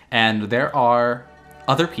 and there are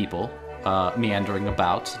other people meandering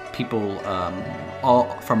about. People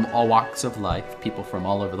from all walks of life. People from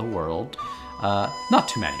all over the world. Not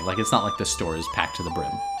too many. Like it's not like the store is packed to the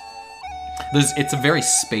brim. It's a very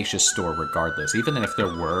spacious store, regardless. Even if there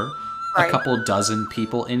were a couple dozen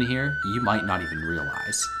people in here, you might not even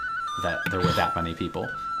realize that there were that many people.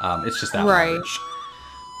 It's just that large.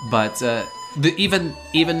 But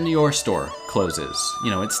even your store closes. You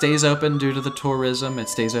know, it stays open due to the tourism. It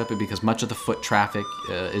stays open because much of the foot traffic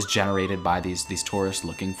is generated by these tourists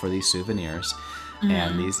looking for these souvenirs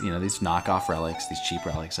and these knockoff relics, these cheap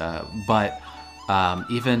relics. But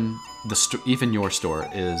even your store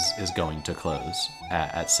is going to close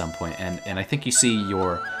at some point. And I think you see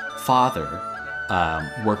your father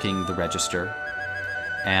working the register.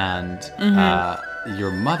 And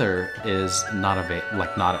your mother is not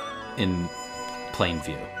in plain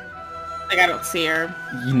view. Like I don't see her.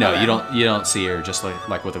 No, you don't see her just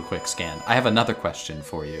like with a quick scan. I have another question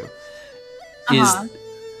for you.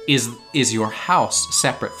 Is your house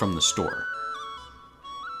separate from the store?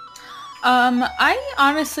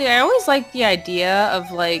 I always like the idea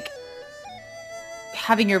of like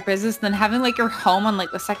having your business then having like your home on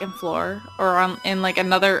like the second floor or in like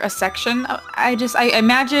a section. I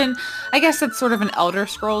imagine, I guess that's sort of an Elder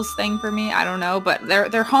Scrolls thing for me. I don't know, but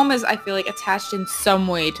their home is, I feel like, attached in some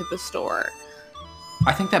way to the store.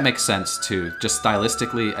 I think that makes sense too. Just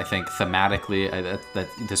stylistically, I think thematically, that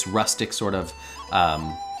this rustic sort of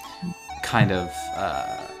kind of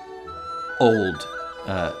old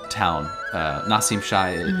town. Nasim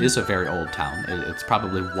Shai is a very old town. It's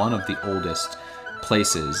probably one of the oldest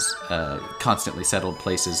places, constantly settled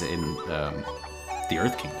places in the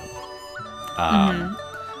Earth Kingdom.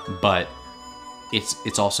 But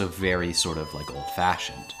it's also very sort of like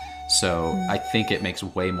old-fashioned. So I think it makes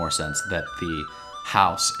way more sense that the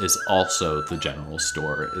house is also the general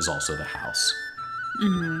store, is also the house.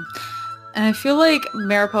 And I feel like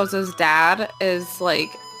Mariposa's dad is like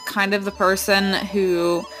kind of the person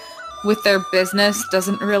who, with their business,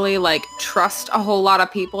 doesn't really like trust a whole lot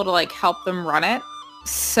of people to like help them run it.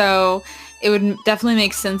 So it would definitely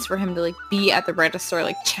make sense for him to like be at the register,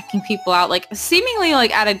 like checking people out, like seemingly like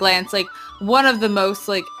at a glance, like one of the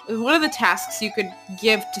tasks you could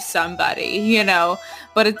give to somebody, you know,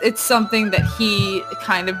 but it's something that he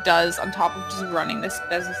kind of does on top of just running this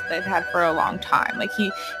business they've had for a long time. Like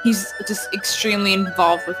he's just extremely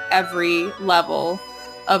involved with every level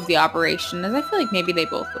of the operation, as I feel like maybe they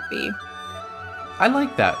both would be. I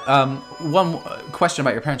like that. One question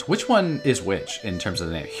about your parents. Which one is which in terms of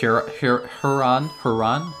the name? Huran?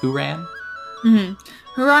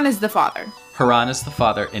 Huran is the father. Huran is the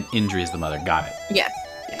father, and Indri is the mother. Got it. Yes.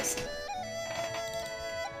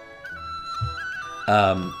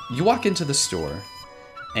 You walk into the store,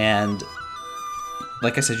 and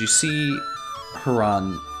like I said, you see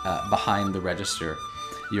Huran behind the register.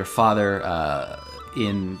 Your father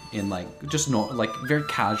in like just like very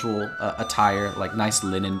casual attire, like nice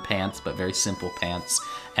linen pants, but very simple pants,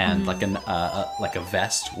 and like a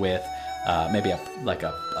vest with maybe a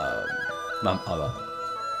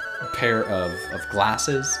pair of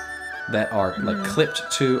glasses that are like clipped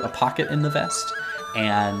to a pocket in the vest,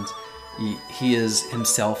 and he is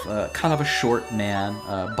himself kind of a short man,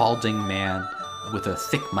 balding man with a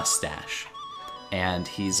thick mustache, and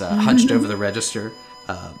he's hunched over the register,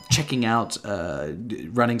 checking out,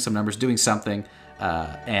 running some numbers, doing something,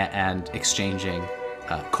 and exchanging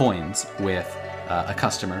coins with a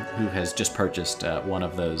customer who has just purchased one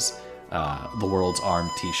of those The World's Arm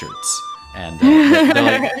T-shirts. And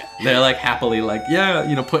they're like happily like, yeah,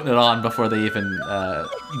 you know, putting it on before they even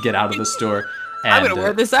get out of the store. And, I'm gonna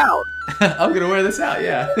wear this out. I'm gonna wear this out,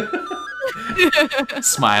 yeah.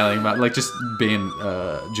 Smiling about, like, just being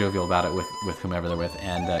jovial about it with whomever they're with.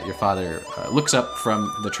 And your father looks up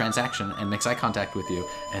from the transaction and makes eye contact with you,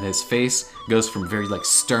 and his face goes from very like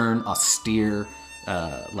stern, austere,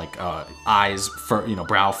 eyes,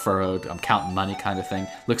 brow furrowed, I'm counting money kind of thing.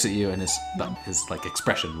 Looks at you, and his like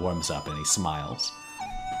expression warms up, and he smiles.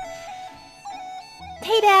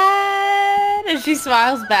 Hey, Dad! And she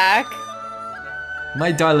smiles back. My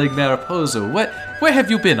darling Mariposa, where have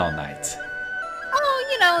you been all night? Oh,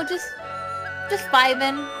 you know, just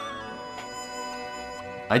vibing.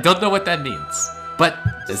 I don't know what that means, but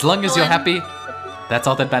as long as you're happy, that's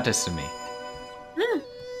all that matters to me.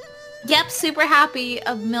 Yep, super happy,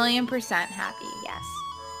 1,000,000% happy, yes.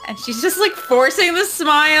 And she's just like forcing the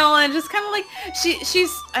smile and just kind of like,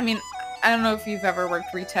 she's, I mean, I don't know if you've ever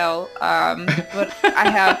worked retail, but I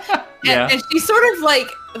have. Yeah. And she's sort of like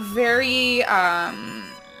very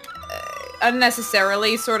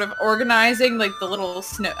unnecessarily sort of organizing like the little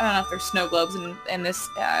snow, I don't know if there's snow globes in this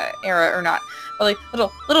era or not, but like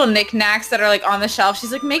little knickknacks that are like on the shelf.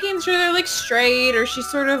 She's like making sure they're like straight, or she's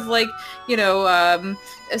sort of like, you know,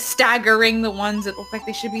 staggering the ones that look like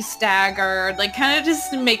they should be staggered, like kind of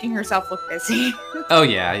just making herself look busy. Oh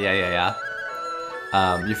yeah.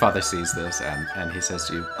 Your father sees this and he says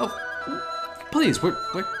to you, "Oh, please, we're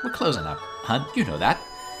closing up, hon. You know that.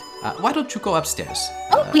 Why don't you go upstairs?"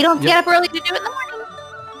 We don't get up early to do it in the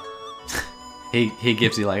morning. He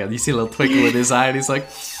gives you like you see a little twinkle in his eye, and he's like,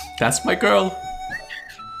 "That's my girl."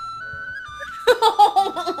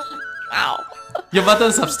 Wow. Your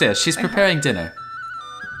mother's upstairs. She's preparing dinner.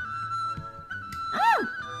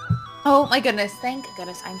 Oh my goodness, thank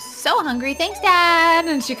goodness. I'm so hungry. Thanks, Dad.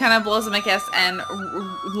 And she kind of blows him a kiss and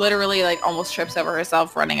literally like almost trips over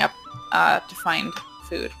herself running up to find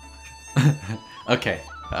food. Okay.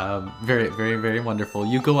 Very, very, very wonderful.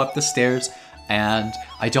 You go up the stairs, and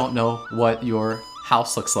I don't know what your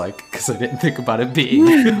house looks like because I didn't think about it being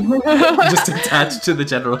just attached to the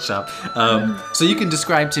general shop. So you can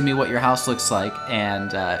describe to me what your house looks like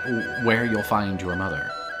and where you'll find your mother.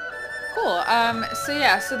 Cool.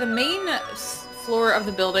 So the main floor of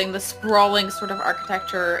the building, the sprawling sort of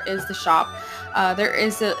architecture, is the shop. There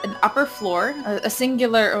is an upper floor,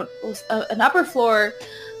 an upper floor,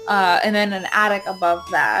 and then an attic above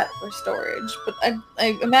that for storage. But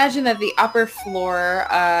I imagine that the upper floor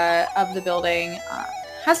of the building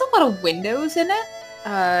has a lot of windows in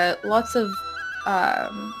it. Lots of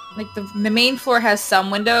like the main floor has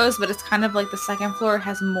some windows, but it's kind of like the second floor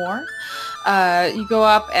has more. You go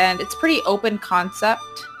up and it's pretty open concept,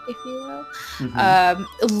 if you will.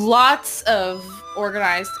 Mm-hmm. Lots of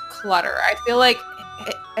organized clutter. I feel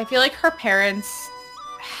like her parents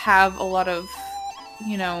have a lot of,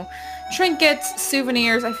 you know, trinkets,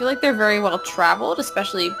 souvenirs. I feel like they're very well traveled,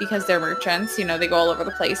 especially because they're merchants. You know, they go all over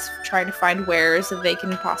the place trying to find wares that they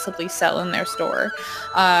can possibly sell in their store.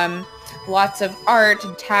 Lots of art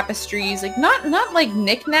and tapestries, like not like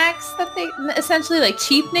knickknacks that they essentially like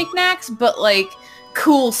cheap knickknacks, but like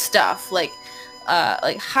cool stuff, like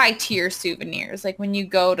high tier souvenirs. Like when you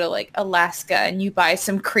go to like Alaska and you buy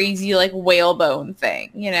some crazy like whalebone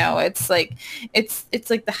thing, you know, it's like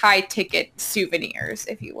the high ticket souvenirs,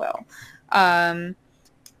 if you will. And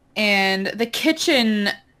the kitchen,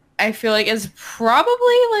 I feel like, is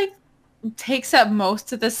probably like takes up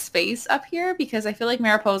most of the space up here, because I feel like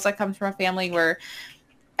Mariposa comes from a family where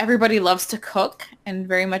everybody loves to cook and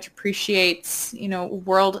very much appreciates, you know,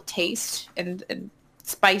 world taste and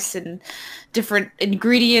spice and different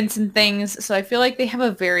ingredients and things. So I feel like they have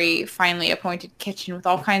a very finely appointed kitchen with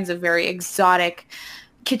all kinds of very exotic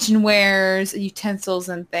kitchenwares, utensils,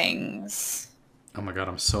 and things. Oh my god,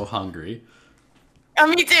 I'm so hungry. Oh,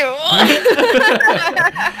 me too.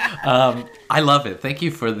 I love it. Thank you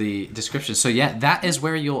for the description. So yeah, that is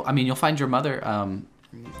where you'll find your mother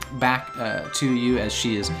back to you as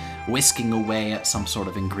she is whisking away at some sort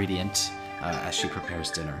of ingredient as she prepares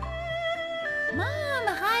dinner. Mom,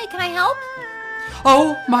 hi, can I help?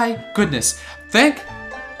 Oh my goodness. Thank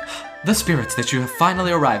the spirits that you have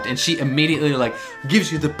finally arrived. And she immediately like gives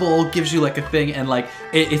you the bowl, gives you like a thing, and like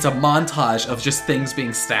it's a montage of just things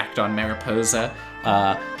being stacked on Mariposa.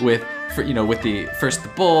 With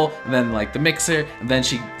the bowl, and then like the mixer, and then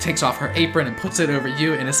she takes off her apron and puts it over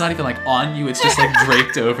you, and it's not even like on you, it's just like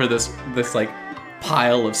draped over this like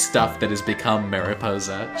pile of stuff that has become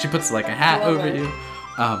Mariposa. She puts like a hat over you.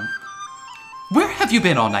 Where have you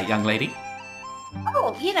been all night, young lady?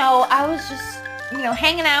 Oh, I was just,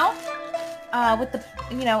 hanging out with the,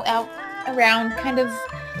 out around kind of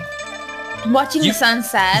watching the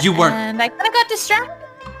sunset. You weren't... And I kind of got distracted.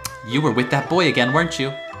 You were with that boy again, weren't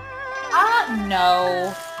you?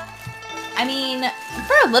 No. I mean,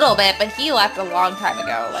 for a little bit, but he left a long time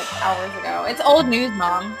ago, like hours ago. It's old news,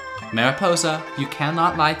 Mom. Mariposa, you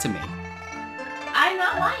cannot lie to me. I'm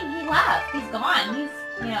not lying. He left. He's gone. He's,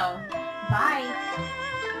 bye.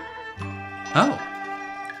 Oh.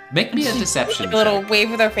 Make me a deception check. A little wave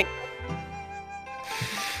with her face.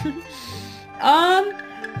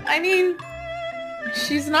 I mean,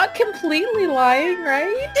 she's not completely lying,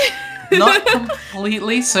 right? Not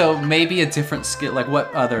completely, so maybe a different skill. Like,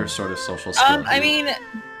 what other sort of social skill? I mean,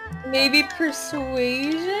 maybe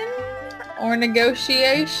persuasion or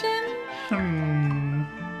negotiation.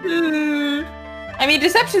 I mean,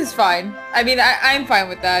 deception's fine. I mean, I'm fine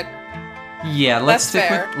with that. Yeah, let's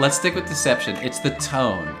That's stick with deception. It's the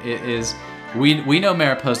tone. It is. We know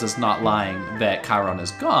Mariposa's not lying that Chiron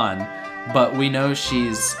is gone, but we know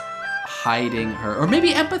she's hiding her, or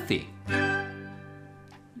maybe empathy.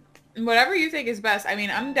 Whatever you think is best. I mean,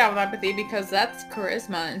 I'm down with empathy because that's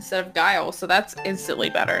charisma instead of guile, so that's instantly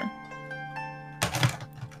better.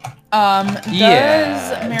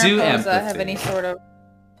 Yeah, does do Mariposa empathy. have any sort of...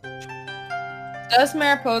 Does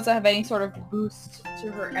Mariposa have any sort of boost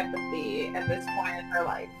to her empathy at this point in her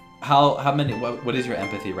life? How many? What is your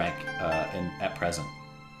empathy rank at present?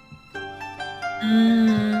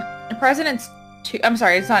 President's 2. I'm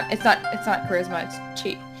sorry, it's not charisma, it's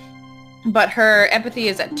cheat. But her empathy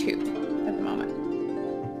is at 2 at the moment.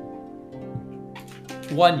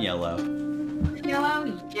 1 yellow. Yellow?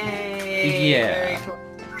 Yay! Yeah. Very cool.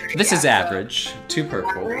 This is so- average. 2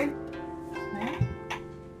 purple. Average. Okay.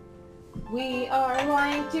 We are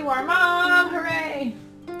lying to our mom! Hooray!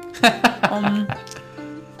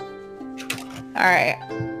 Alright.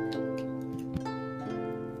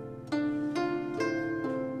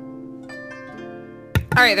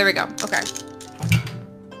 Alright, there we go. Okay.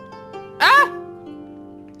 Ah!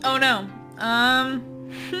 Oh no.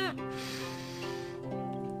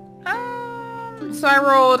 So I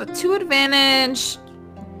rolled 2 advantage,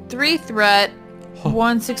 3 threat,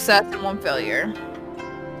 1 success, and 1 failure.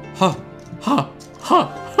 Huh.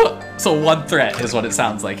 So 1 threat is what it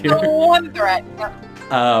sounds like here. 1 threat. Yep.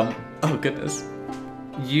 Oh goodness.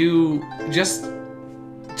 You just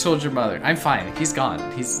told your mother, I'm fine, he's gone.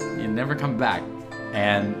 You never come back.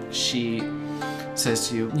 And she says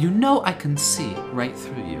to you, I can see right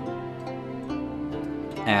through you.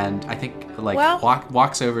 And I think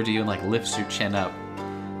walks over to you and like lifts your chin up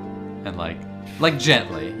and like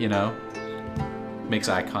gently, makes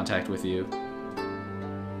eye contact with you.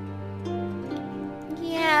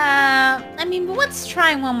 Yeah, I mean, but let's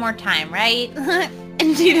try one more time, right?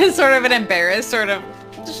 And she does sort of an embarrassed, sort of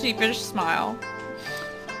sheepish smile.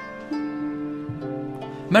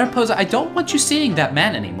 Mariposa, I don't want you seeing that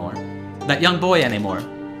man anymore. That young boy anymore.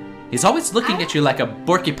 He's always looking at you like a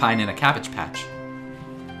porcupine in a cabbage patch.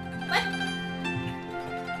 What?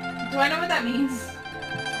 Do I know what that means?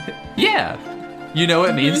 Yeah. You know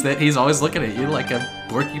it means that he's always looking at you like a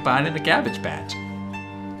porcupine in a cabbage patch.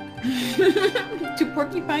 Do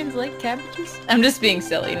porcupines like cabbages? I'm just being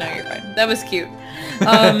silly. No, you're fine. That was cute.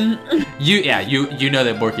 You know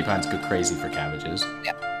that porcupines go crazy for cabbages.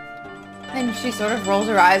 Yeah. And she sort of rolls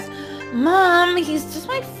her eyes. Mom, he's just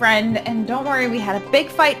my friend, and don't worry, we had a big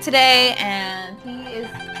fight today, and he is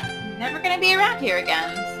never gonna be around here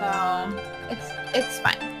again, so it's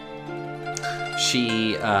fine.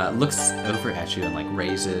 She looks over at you and like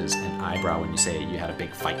raises an eyebrow when you say you had a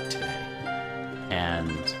big fight today.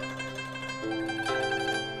 And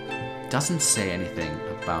doesn't say anything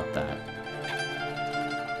about that.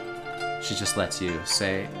 She just lets you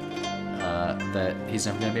say that he's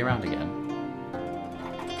never gonna be around again.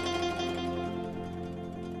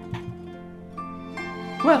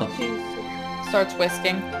 Well, She starts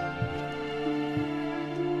whisking.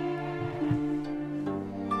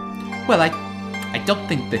 Well, I don't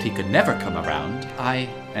think that he could never come around.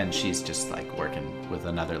 And she's just like working with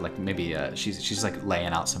another, like maybe she's like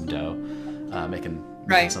laying out some dough, making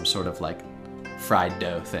some sort of like fried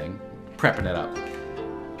dough thing, prepping it up.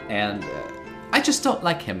 And I just don't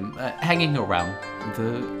like him hanging around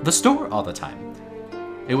the store all the time.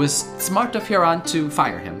 It was smart of Huron to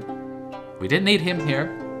fire him. We didn't need him here.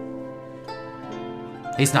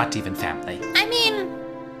 He's not even family. I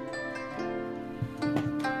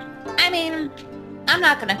mean, I'm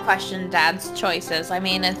not gonna question Dad's choices. I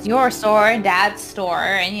mean, it's your store and Dad's store,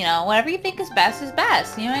 and whatever you think is best is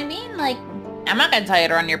best. You know what I mean? Like, I'm not gonna tell you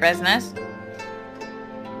to run your business.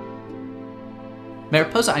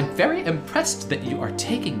 Mariposa, I'm very impressed that you are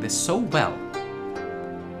taking this so well.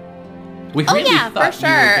 We Oh, really yeah, thought for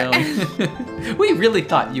you were going... We really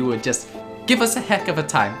thought you would just give us a heck of a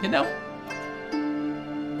time, you know?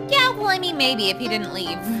 Yeah, well, I mean, maybe if he didn't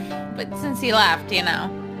leave. But since he left, you know.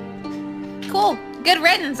 Cool. Good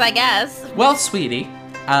riddance, I guess. Well, sweetie,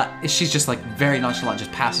 she's just like very nonchalant,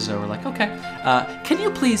 just passes over like, okay. Can you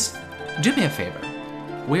please do me a favor?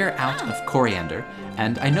 We're out of coriander,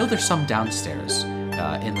 and I know there's some downstairs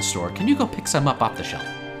in the store. Can you go pick some up off the shelf?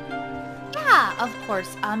 Yeah, of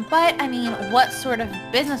course. But, I mean, what sort of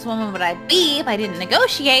businesswoman would I be if I didn't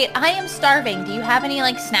negotiate? I am starving. Do you have any,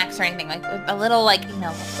 like, snacks or anything? Like, a little, like, you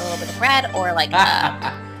know, a little bit of bread or, like,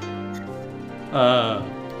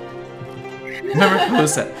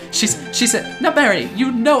 Mariposa. She said, now, Barry,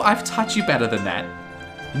 you know I've taught you better than that.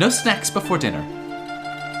 No snacks before dinner.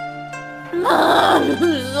 Mom, I'm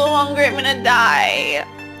so hungry, I'm gonna die.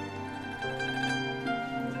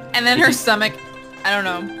 And then her stomach, I don't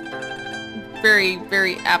know, very,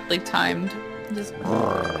 very aptly timed. Just...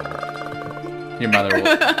 Your mother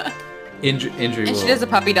will... Injury And will... she does a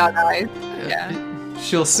puppy dog eyes. Yeah.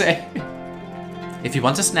 She'll say, if you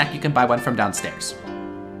want a snack, you can buy one from downstairs.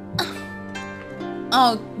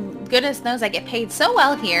 Oh, goodness knows I get paid so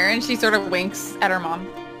well here. And she sort of winks at her mom.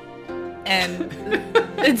 And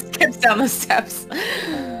it skips down the steps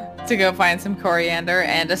to go find some coriander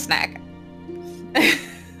and a snack.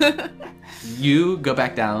 You go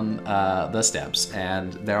back down the steps,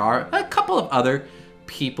 and there are a couple of other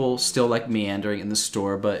people still like meandering in the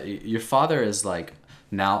store, but your father is like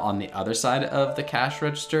now on the other side of the cash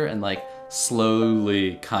register and like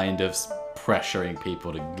slowly kind of pressuring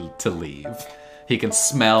people to leave. He can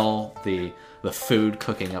smell the food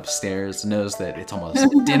cooking upstairs, knows that it's almost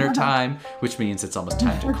dinner time, which means it's almost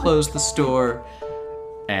time to close the store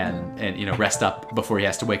and you know, rest up before he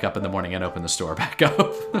has to wake up in the morning and open the store back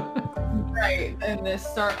up. Right, and then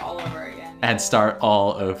start all over again. And start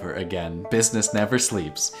all over again. Business never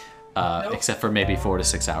sleeps, Nope. except for maybe 4 to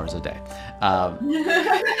 6 hours a day.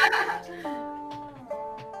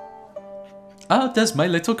 Oh, does my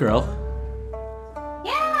little girl.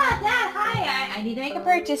 Yeah, Dad, hi. I need to make a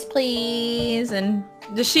purchase, please. And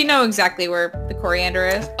does she know exactly where the coriander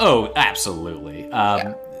is? Oh, absolutely.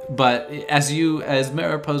 But as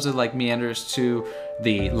Mariposa like meanders to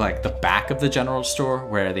the back of the general store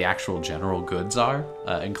where the actual general goods are,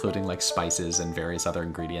 including like spices and various other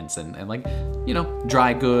ingredients and like, you know,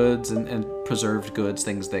 dry goods and preserved goods,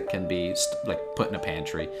 things that can be like put in a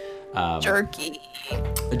pantry. Jerky.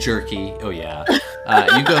 Jerky. Oh yeah.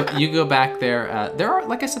 You go back there. There are,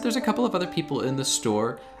 like I said, there's a couple of other people in the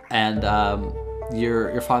store, and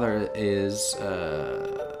your father is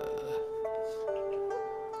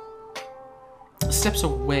steps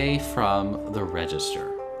away from the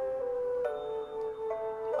register.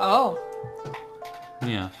 Oh.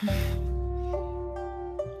 Yeah.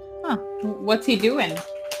 Huh. What's he doing?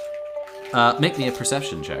 Make me a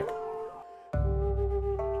perception check.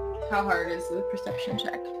 How hard is the perception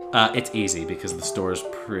check? It's easy because the store is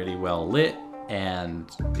pretty well lit,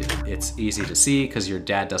 and it's easy to see because your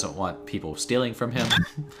dad doesn't want people stealing from him.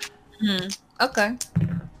 Okay.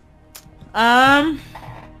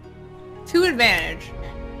 2 advantage.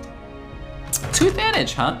 2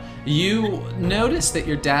 advantage, huh? You notice that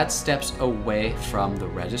your dad steps away from the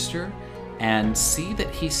register and see that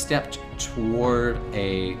he stepped toward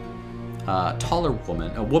a taller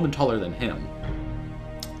woman, a woman taller than him,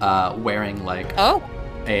 wearing like a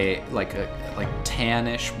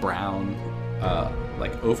tannish brown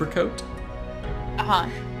like overcoat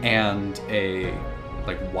and a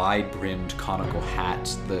like wide-brimmed conical hat.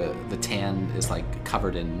 The tan is like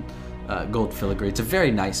covered in gold filigree. It's a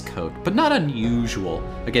very nice coat, but not unusual.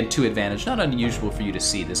 Again, 2 advantage. Not unusual for you to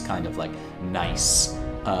see this kind of like nice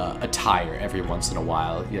attire every once in a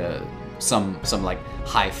while. Yeah, some like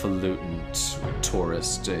highfalutin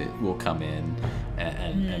tourist will come in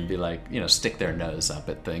and be like, you know, stick their nose up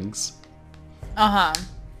at things.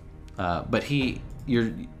 But you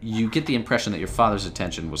get the impression that your father's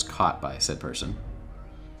attention was caught by said person.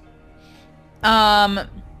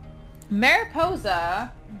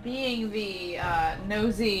 Mariposa, being the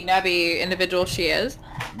nosy, nubby individual she is,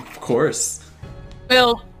 Of course.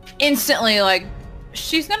 will instantly, like,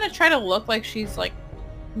 she's gonna try to look like she's, like,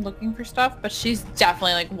 looking for stuff, but she's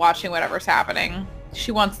definitely, like, watching whatever's happening.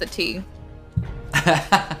 She wants the tea.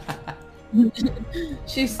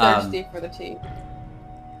 She's thirsty for the tea.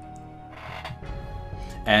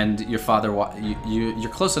 And your father, you're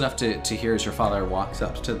close enough to hear as your father walks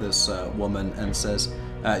up to this woman and says,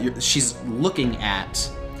 she's looking at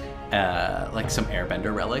like some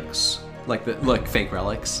airbender relics, like fake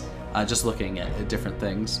relics, just looking at different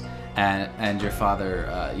things, and your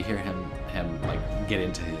father, you hear him like get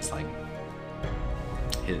into his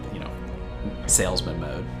his salesman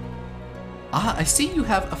mode. I see you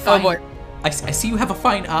have a fine. boy. I see you have a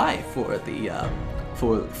fine eye for the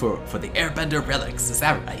for the Airbender relics. Is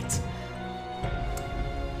that right?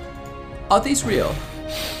 Are these real?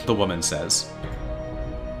 The woman says.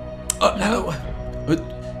 Oh no.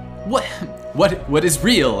 What is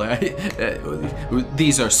real?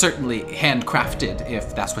 These are certainly handcrafted,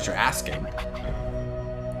 if that's what you're asking.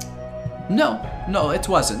 No, it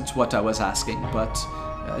wasn't what I was asking, but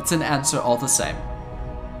it's an answer all the same.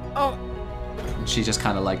 Oh. And she just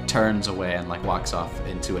kind of like turns away and like walks off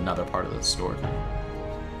into another part of the store.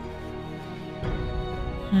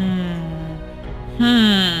 Can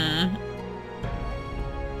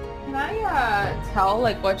I tell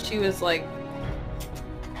like what she was like,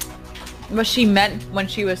 what she meant when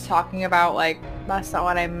she was talking about like that's not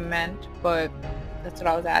what I meant, but that's what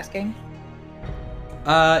I was asking?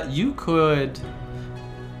 You could,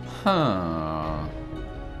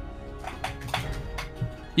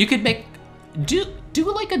 You could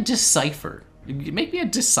do like a decipher. Make me a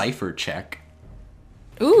decipher check.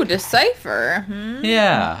 Ooh, decipher.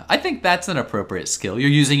 Yeah, I think that's an appropriate skill. You're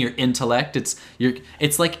using your intellect. It's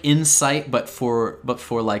like insight, but for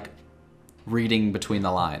like reading between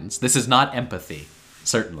the lines. This is not empathy,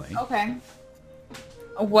 certainly. Okay.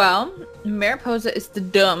 Well, Mariposa is the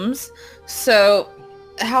dumbs, so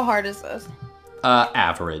how hard is this?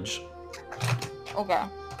 Average. Okay.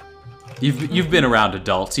 You've been around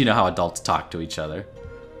adults. You know how adults talk to each other.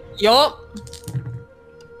 Yup.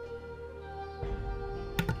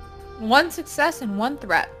 1 success and 1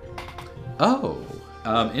 threat. Oh,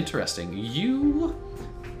 interesting. You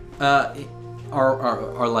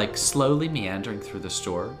are like slowly meandering through the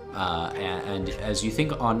store, and as you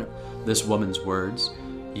think on this woman's words,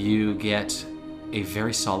 you get a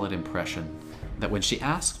very solid impression that when she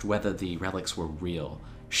asked whether the relics were real,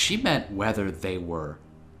 she meant whether they were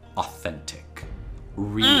authentic,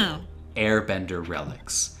 real Airbender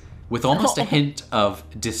relics, with almost a hint of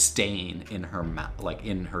disdain in her like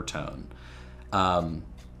in her tone. And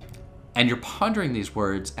you're pondering these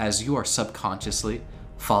words as you are subconsciously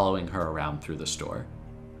following her around through the store.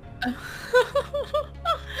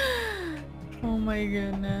 Oh my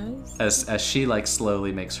goodness. As she like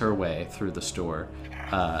slowly makes her way through the store,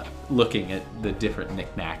 looking at the different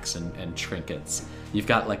knickknacks and trinkets. You've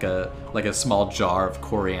got like a small jar of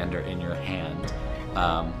coriander in your hand,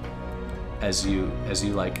 as you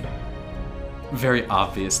like very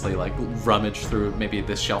obviously like rummage through. Maybe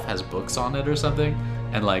this shelf has books on it or something,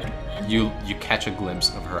 and like you catch a glimpse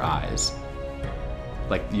of her eyes.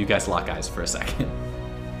 Like you guys lock eyes for a second.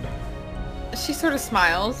 She sort of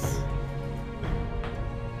smiles.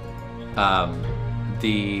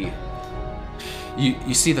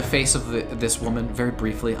 You see the face of this woman very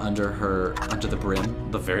briefly under the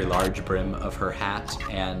brim, the very large brim of her hat,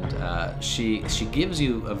 and she gives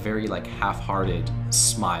you a very like half-hearted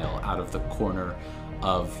smile out of the corner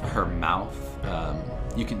of her mouth.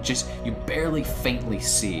 You barely faintly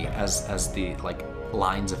see as the like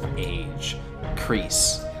lines of age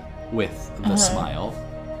crease with the smile.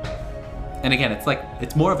 And again,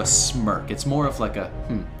 it's more of a smirk. It's more of like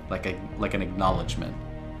an acknowledgement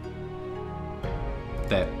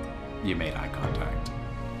that you made eye contact.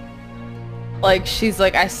 Like she's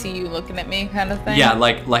like, I see you looking at me kind of thing. Yeah,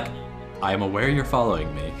 like I am aware you're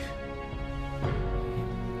following me.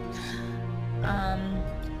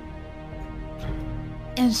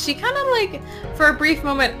 And she kind of like, for a brief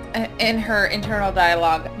moment in her internal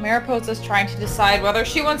dialogue, Mariposa's trying to decide whether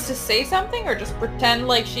she wants to say something or just pretend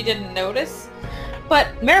like she didn't notice.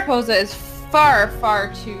 But Mariposa is far,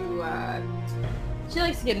 far too, she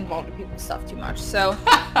likes to get involved in people's stuff too much, so.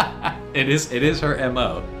 It is her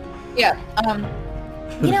MO. Yeah,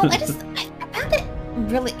 you know, I found it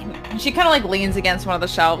really, she kind of like leans against one of the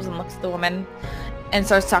shelves and looks at the woman and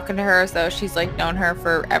starts talking to her as though she's like known her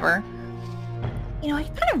forever. You know, I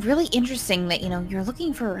find it really interesting that, you know, you're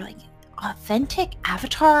looking for like authentic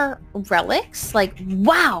Avatar relics. Like,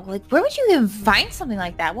 wow, like where would you even find something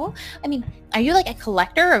like that? Well, I mean, are you like a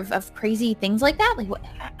collector of crazy things like that? Like, what?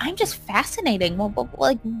 I'm just fascinating. Well,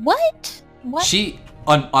 like, what? What? She,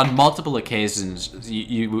 on multiple occasions,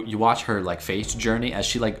 you watch her like face journey as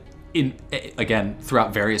she like, again,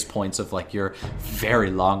 throughout various points of like your very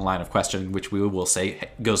long line of questioning, which we will say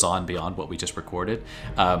goes on beyond what we just recorded.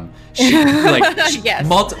 She like Yes.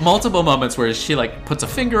 multiple moments where she like puts a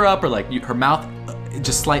finger up or like her mouth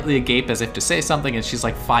just slightly agape as if to say something, and she's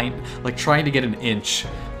like trying to get an inch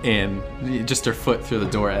in, just her foot through the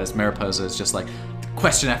door, as Mariposa is just like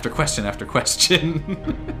question after question after question.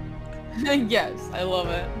 Yes, I love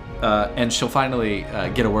it. And she'll finally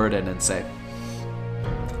get a word in and say,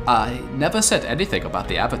 I never said anything about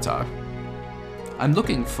the Avatar. I'm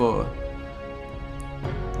looking for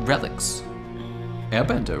relics.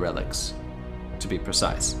 Airbender relics, to be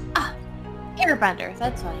precise. Airbender,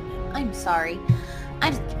 that's what I meant. I'm sorry. I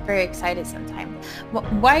just get very excited sometimes.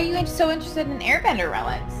 Why are you so interested in airbender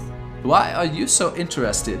relics? Why are you so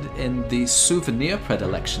interested in the souvenir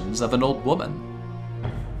predilections of an old woman?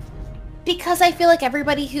 Because I feel like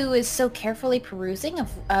everybody who is so carefully perusing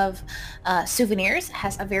of souvenirs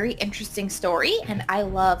has a very interesting story, and I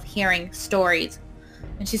love hearing stories.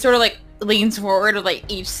 And she sort of like leans forward with like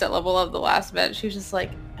each syllable of the last bit. She was just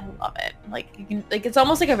like, I love it. Like you can, like it's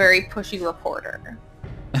almost like a very pushy reporter.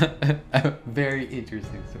 Very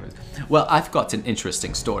interesting stories. Well, I've got an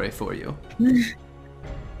interesting story for you.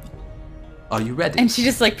 Are you ready? And she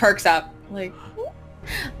just like perks up, like,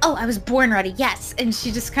 oh, I was born ready, yes. And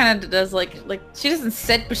she just kind of does like she doesn't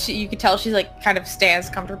sit, but you could tell she's like kind of stands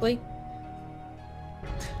comfortably.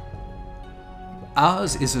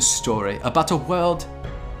 Ours is a story about a world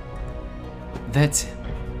that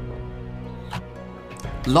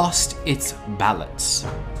lost its balance.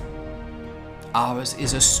 Ours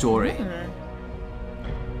is a story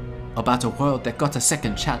about a world that got a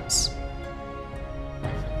second chance.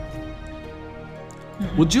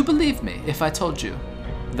 Would you believe me if I told you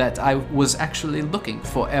that I was actually looking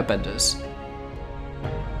for airbenders?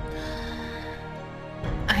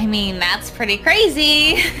 I mean, that's pretty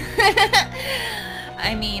crazy.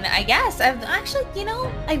 I mean, I guess. Actually, you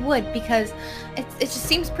know, I would, because it just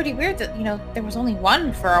seems pretty weird that, you know, there was only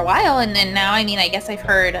one for a while, and then now, I mean, I guess I've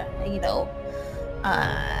heard, you know,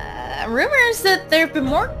 rumors that there have been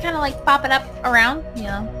more kind of like popping up around, you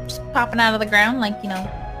know, just popping out of the ground, like, you know,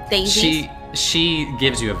 daisies. She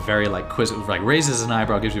gives you a very like quizzical, like raises an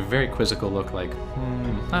eyebrow, gives you a very quizzical look, like,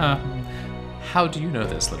 how do you know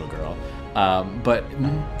this, little girl? But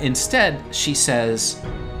instead, she says,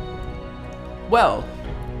 well,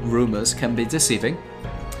 rumors can be deceiving.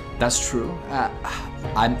 That's true.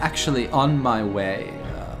 I'm actually on my way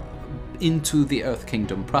into the Earth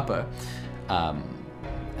Kingdom proper.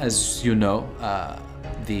 As you know,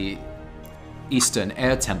 the Eastern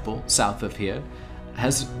Air Temple south of here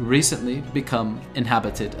has recently become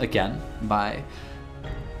inhabited again by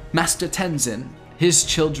Master Tenzin, his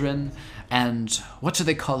children, and what are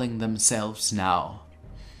they calling themselves now?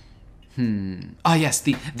 Ah, yes,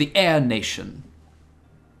 the Air Nation.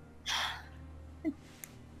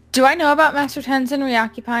 Do I know about Master Tenzin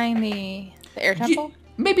reoccupying the Air Temple?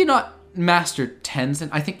 Maybe not Master Tenzin.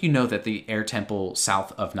 I think you know that the Air Temple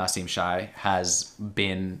south of Nasim Shai has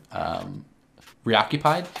been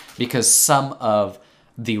reoccupied because some of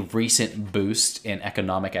the recent boost in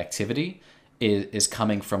economic activity is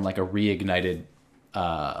coming from like a reignited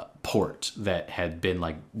port that had been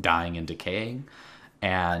like dying and decaying,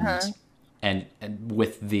 and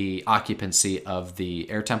with the occupancy of the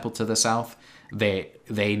Air Temple to the south, they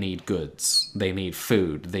need goods, they need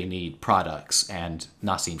food, they need products, and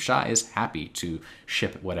Nasim Shah is happy to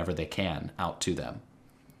ship whatever they can out to them.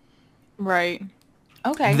 Right.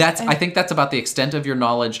 Okay. I think that's about the extent of your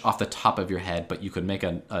knowledge off the top of your head, but you could make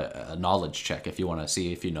a knowledge check if you want to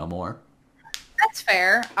see if you know more. That's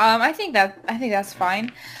fair. I think that's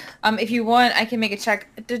fine. If you want, I can make a check.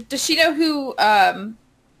 Does she know who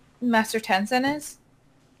Master Tenzin is?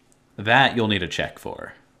 That you'll need a check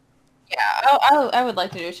for. Yeah, I would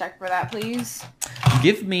like to do a check for that, please.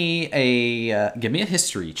 Give me a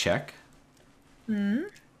history check.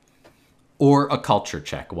 Or a culture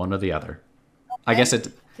check, one or the other. Okay. I guess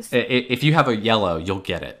if you have a yellow, you'll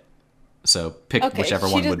get it. So pick whichever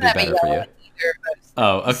one would be better for you. Either,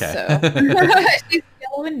 oh, okay. So. She's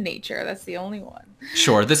yellow in nature. That's the only one.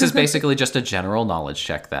 Sure. This is basically just a general knowledge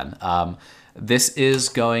check then. This is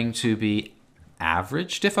going to be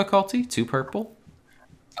average difficulty, 2 purple.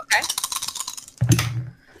 Okay.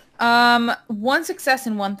 1 success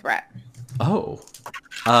and 1 threat. Oh.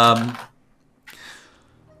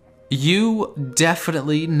 You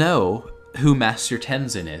definitely know who Master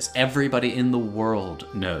Tenzin is. Everybody in the world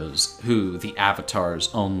knows who the Avatar's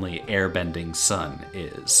only airbending son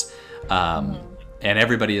is. And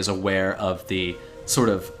everybody is aware of the sort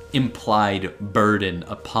of implied burden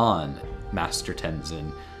upon Master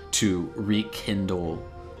Tenzin to rekindle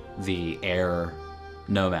the air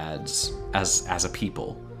nomads as a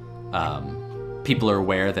people. People are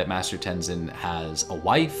aware that Master Tenzin has a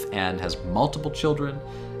wife and has multiple children,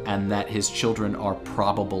 and that his children are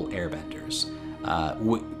probable airbenders.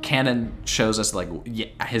 Canon shows us like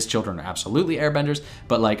his children are absolutely airbenders,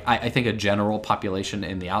 but like I think a general population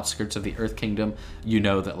in the outskirts of the Earth Kingdom, you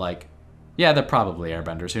know that like Yeah, they're probably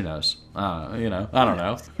airbenders. Who knows? You know, I don't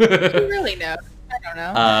know. Who really knows? I don't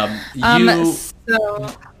know.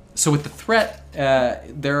 So with the threat,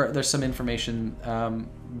 there's some information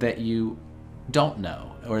that you don't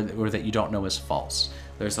know, or that you don't know is false.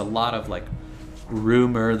 There's a lot of like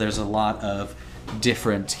rumor. There's a lot of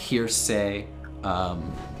different hearsay,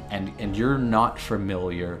 and you're not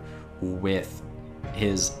familiar with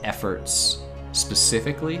his efforts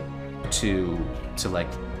specifically to like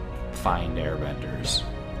find airbenders.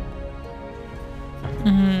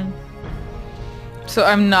 Mm-hmm. So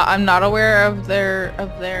I'm not aware of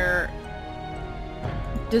their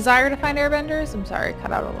desire to find airbenders. I'm sorry,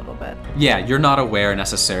 cut out a little bit. Yeah, you're not aware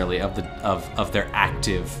necessarily of their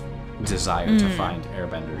active desire to find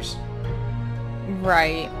airbenders.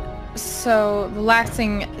 Right. So the last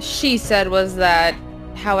thing she said was that,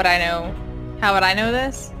 how would I know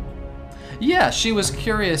this? Yeah, she was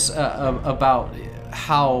curious about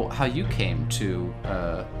how you came to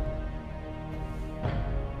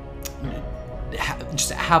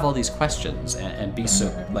just have all these questions and be so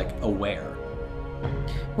like aware.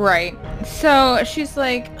 Right. So she's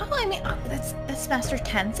like, oh, I mean, that's Master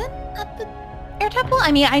Tenzin at the Air Temple?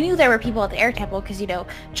 I mean, I knew there were people at the Air Temple because, you know,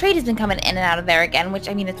 trade has been coming in and out of there again, which,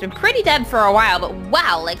 I mean, it's been pretty dead for a while, but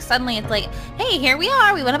wow, like, suddenly it's like, hey, here we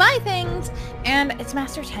are, we want to buy things, and it's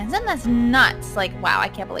Master Tenzin? That's nuts. Like, wow, I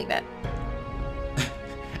can't believe it.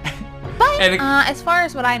 But, as far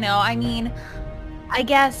as what I know, I mean, I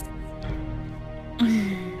guess...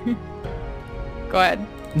 Go ahead.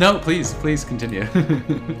 No, please continue.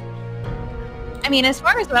 I mean, as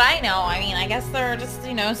far as what I know, I mean, I guess there are just,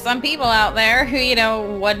 you know, some people out there who, you know,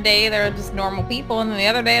 one day they're just normal people, and then the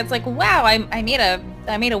other day it's like, wow, I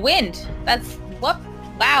made a wind. That's, what?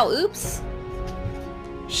 Wow, oops.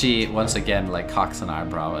 She once again, like, cocks an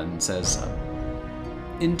eyebrow and says,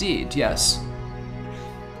 indeed, yes.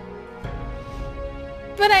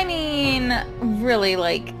 But I mean, really,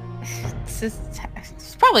 like,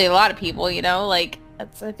 it's probably a lot of people, you know, like,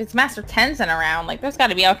 if it's Master Tenzin around, like, there's got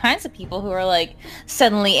to be all kinds of people who are, like,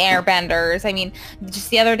 suddenly airbenders. I mean, just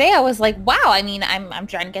the other day I was like, wow, I mean, I'm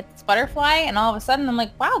trying to get this butterfly, and all of a sudden I'm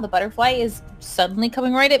like, wow, the butterfly is suddenly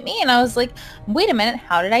coming right at me, and I was like, wait a minute,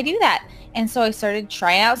 how did I do that? And so I started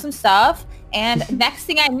trying out some stuff, and next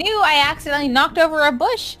thing I knew, I accidentally knocked over a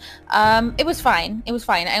bush. It was fine.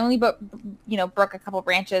 I only broke a couple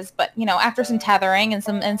branches, but, you know, after some tethering and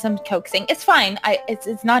some coaxing, it's fine.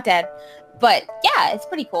 It's not dead. But yeah, it's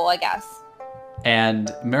pretty cool, I guess.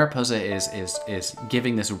 And Mariposa is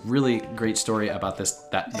giving this really great story about the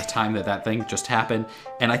time that thing just happened.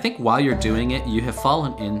 And I think while you're doing it, you have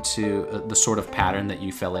fallen into the sort of pattern that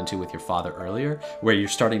you fell into with your father earlier, where you're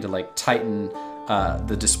starting to like tighten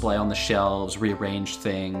the display on the shelves, rearrange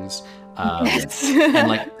things. Yes. And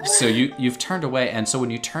like, so you've turned away. And so when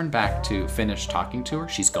you turn back to finish talking to her,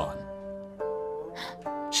 she's gone.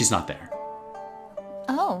 She's not there.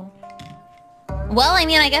 Oh. Well, I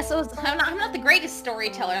mean, I guess I'm not the greatest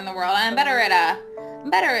storyteller in the world. I'm better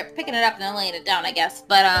at picking it up than laying it down, I guess.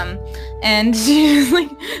 But and she like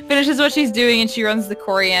finishes what she's doing, and she runs the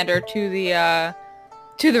coriander to the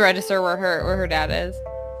register where her dad is.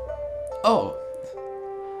 Oh,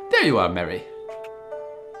 there you are, Mary.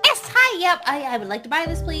 Yes, hi. Yep, I would like to buy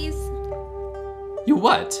this, please. You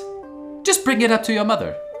what? Just bring it up to your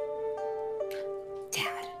mother.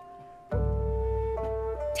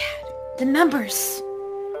 The numbers.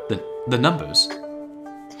 The numbers?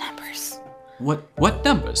 The numbers. What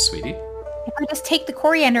numbers, sweetie? If I just take the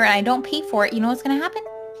coriander and I don't pay for it, you know what's gonna happen?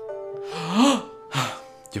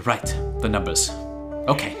 You're right. The numbers.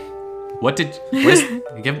 Okay.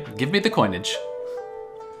 Give me the coinage.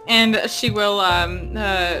 And she will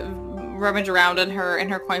rummage around in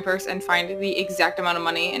her coin purse and find the exact amount of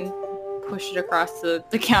money and push it across the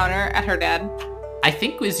counter at her dad. I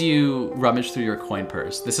think as you rummage through your coin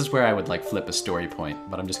purse, this is where I would like flip a story point,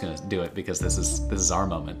 but I'm just gonna do it because this is our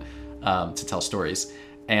moment to tell stories.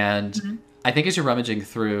 And I think as you're rummaging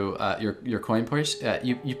through your coin purse,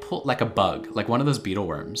 you pull like a bug, like one of those beetle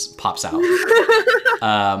worms pops out,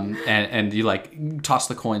 and you like toss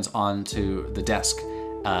the coins onto the desk,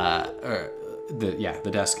 the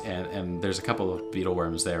desk, and there's a couple of beetle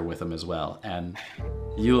worms there with them as well. And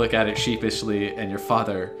you look at it sheepishly, and your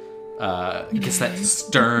father gets that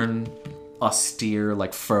stern, austere,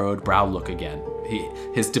 like furrowed brow look again.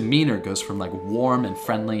 His demeanor goes from like warm and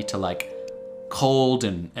friendly to like cold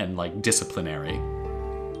and like disciplinary.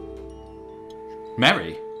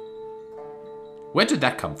 Mary, where did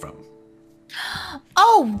that come from?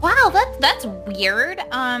 Oh wow, that's weird.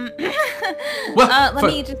 Well,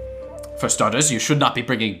 for starters, you should not be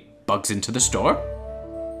bringing bugs into the store.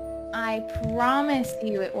 I promise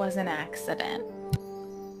you it was an accident.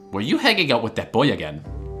 Were you hanging out with that boy again?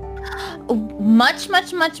 Much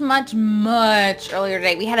earlier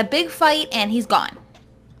today. We had a big fight and he's gone.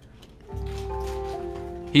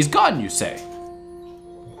 He's gone, you say?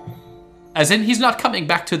 As in, he's not coming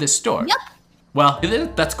back to this store? Yep. Well,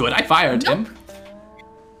 that's good. I fired him.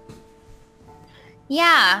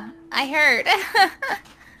 Yeah, I heard.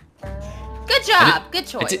 Good job. Good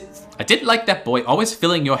choice. I didn't like that boy always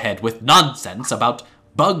filling your head with nonsense about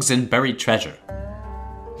bugs and buried treasure.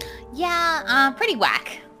 Yeah, pretty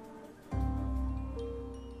whack.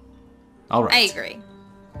 All right. I agree.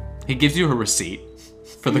 He gives you a receipt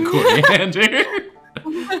for the coriander.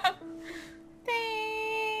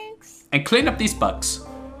 Thanks. And clean up these bugs.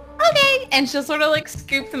 Okay. And she'll sort of like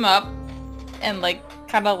scoop them up and like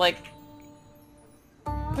kind of like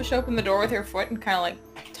push open the door with her foot and kind of like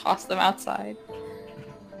toss them outside.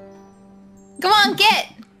 Come on,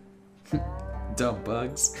 get! Dumb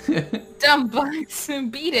bugs. Dumb bugs.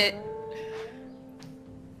 Beat it.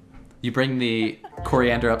 You bring the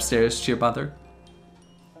coriander upstairs to your mother?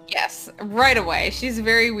 Yes, right away. She's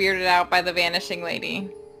very weirded out by the vanishing lady.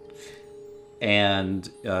 And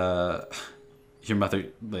your mother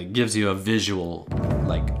like gives you a visual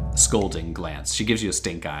like scolding glance. She gives you a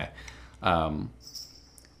stink eye.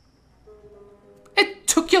 It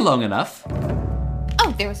took you long enough.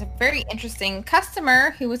 Oh, there was a very interesting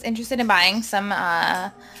customer who was interested in buying some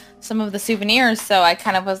of the souvenirs, so I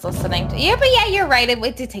kind of was listening to... Yeah, but yeah, you're right. It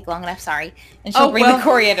did take long enough, sorry. And she'll bring the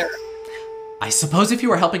coriander. I suppose if you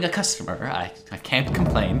were helping a customer, I can't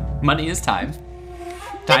complain. Money is time.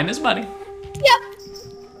 Time is money. Yep.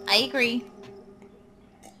 I agree.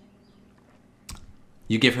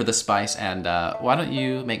 You give her the spice, and why don't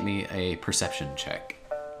you make me a perception check?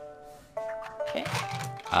 Okay.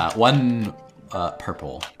 One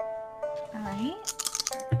purple. Alright.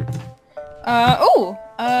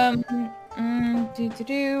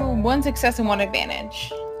 One success and one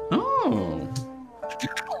advantage. Oh.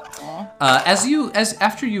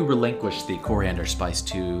 After you relinquish the coriander spice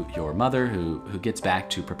to your mother, who gets back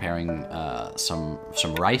to preparing some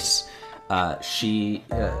rice, she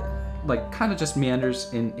like kind of just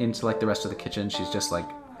meanders into like the rest of the kitchen. She's just like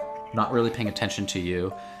not really paying attention to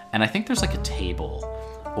you, and I think there's like a table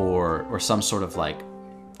or some sort of like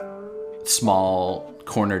small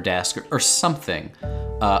corner desk or something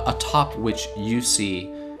atop which you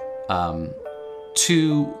see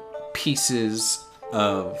two pieces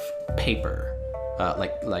of paper,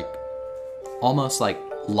 like almost like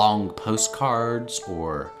long postcards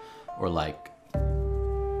or like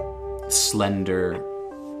slender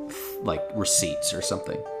like receipts or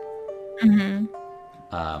something. Mm-hmm.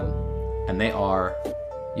 And they are,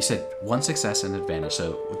 you said one success and advantage.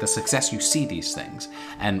 So with the success, you see these things,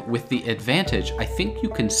 and with the advantage, I think you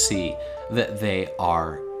can see that they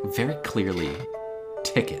are very clearly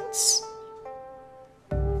tickets.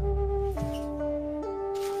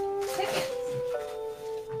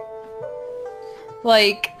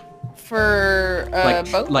 Like for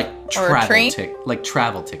boat? Like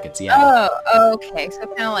travel tickets, yeah. Oh, okay. So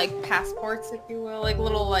kind of like passports, if you will, like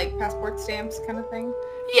little like passport stamps kind of thing.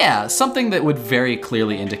 Yeah, something that would very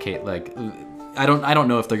clearly indicate like I don't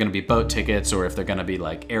know if they're going to be boat tickets or if they're going to be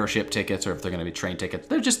like airship tickets or if they're going to be train tickets.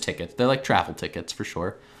 They're just tickets. They're like travel tickets for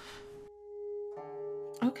sure.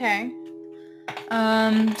 Okay.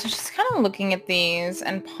 So just kind of looking at these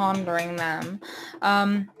and pondering them.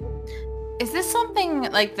 Is this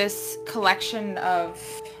something like this collection of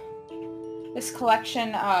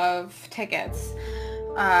tickets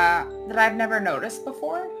that I've never noticed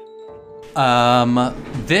before?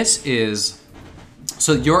 This is,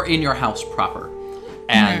 so you're in your house proper,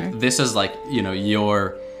 and this is like, you know,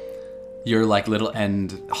 your like little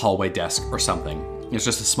end hallway desk or something. It's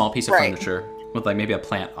just a small piece of furniture with like maybe a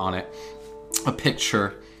plant on it, a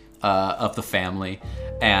picture of the family,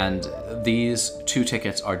 and these two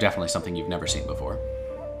tickets are definitely something you've never seen before.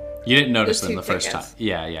 You didn't notice them the first time.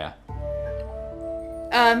 Yeah.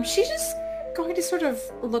 She's just going to sort of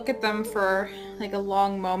look at them for like a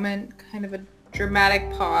long moment, kind of a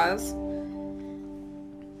dramatic pause.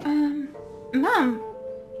 Mom,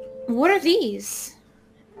 what are these?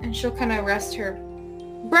 And she'll kind of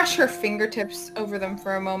brush her fingertips over them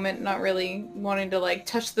for a moment, not really wanting to like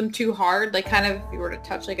touch them too hard, like kind of if you were to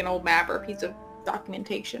touch like an old map or a piece of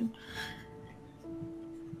documentation.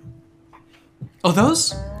 Oh,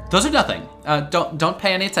 those are nothing. Don't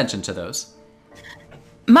pay any attention to those.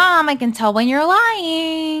 Mom, I can tell when you're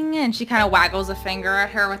lying. And she kind of waggles a finger at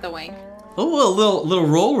her with a wink. Oh, a little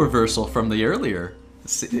role reversal from the earlier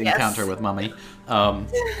encounter with Mummy.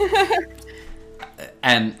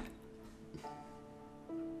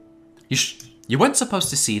 You weren't supposed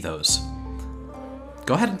to see those.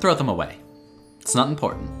 Go ahead and throw them away. It's not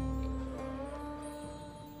important.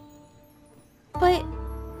 But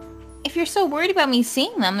if you're so worried about me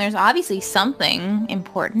seeing them, there's obviously something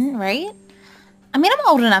important, right? I mean, I'm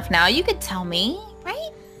old enough now. You could tell me, right?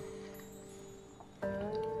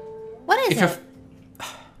 What is it?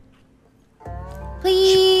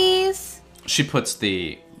 Please. She puts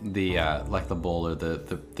the like the bowl or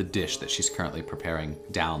the dish that she's currently preparing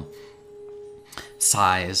down.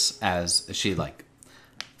 Sighs as she like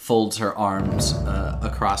folds her arms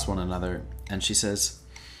across one another, and she says,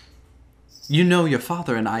 "You know, your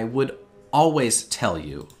father and I would always tell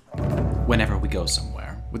you whenever we go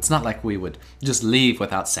somewhere. It's not like we would just leave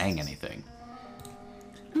without saying anything.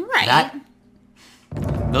 Right.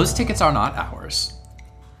 Those tickets are not ours.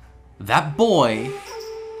 That boy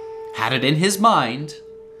had it in his mind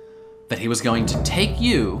that he was going to take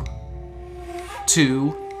you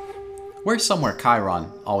to... Where's somewhere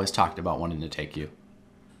Chiron always talked about wanting to take you?"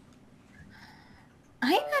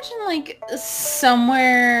 I imagine like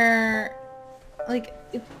somewhere, like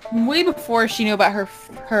way before she knew about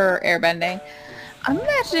her airbending. I'm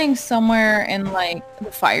imagining somewhere in like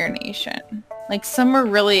the Fire Nation, like somewhere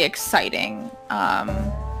really exciting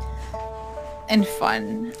and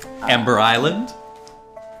fun. Ember Island?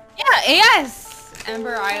 Yeah, yes,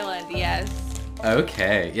 Ember Island, yes.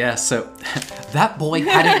 Okay, yeah, so that boy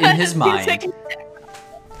had it in his mind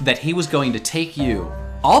that he was going to take you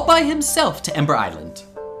all by himself to Ember Island.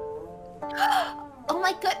 Oh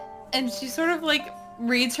my god. And she sort of like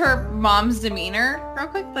reads her mom's demeanor real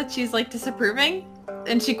quick, that she's like disapproving,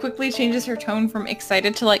 and she quickly changes her tone from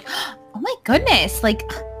excited to like, Oh my goodness. Like,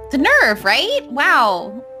 the nerve, right?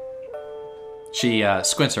 Wow. She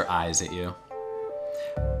squints her eyes at you.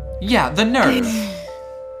 Yeah, the nerve.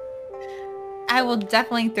 I will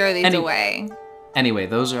definitely throw these away. Anyway,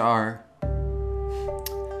 those are...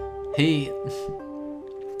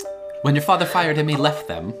 When your father fired him, he left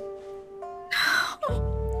them.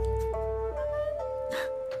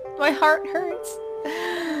 My heart hurts.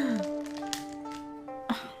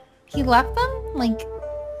 He left them? Like,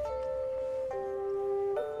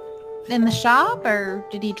 in the shop? Or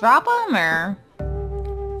did he drop them? Or...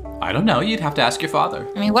 I don't know. You'd have to ask your father.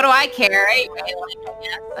 I mean, what do I care, right?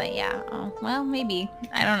 But yeah. Oh, well, maybe.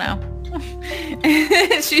 I don't know.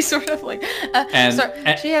 She's sort of like...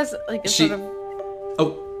 she has like a sort of...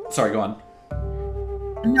 Oh, sorry, go on.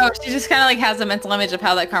 No, she just kind of like has a mental image of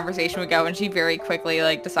how that conversation would go, and she very quickly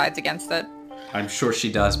like decides against it. I'm sure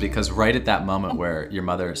she does, because right at that moment where your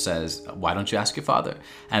mother says, "Why don't you ask your father?"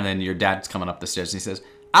 And then your dad's coming up the stairs and he says,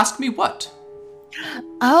 "Ask me what?"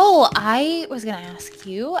 Oh, I was gonna ask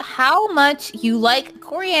you how much you like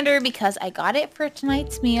coriander, because I got it for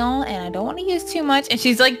tonight's meal and I don't want to use too much. And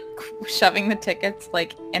she's like shoving the tickets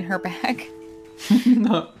like in her bag.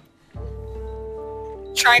 No.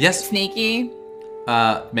 Trying Yes. to be sneaky.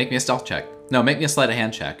 Make me a stealth check. No, make me a sleight of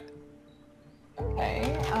hand check.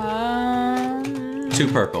 Okay. 2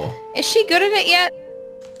 purple. Is she good at it yet?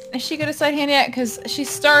 Is she good at sleight of hand yet? Because she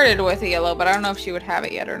started with a yellow, but I don't know if she would have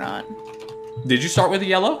it yet or not. Did you start with a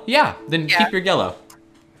yellow? Yeah. Then Yeah. keep your yellow.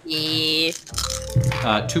 Yeah.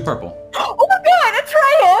 2 purple. Oh my god, a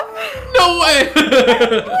triumph! No way!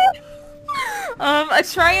 A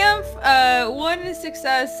triumph, 1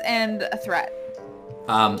 success, and a threat.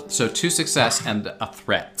 So 2 success and a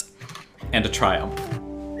threat. And a triumph.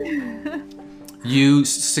 You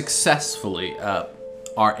successfully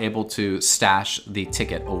are able to stash the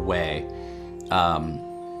ticket away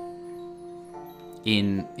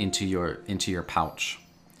into your pouch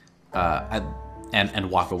and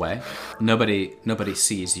walk away. Nobody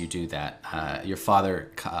sees you do that. Your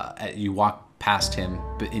father, you walk past him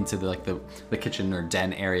into the kitchen or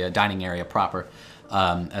dining area proper,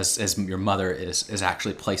 as your mother is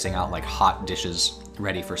actually placing out like hot dishes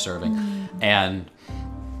ready for serving. And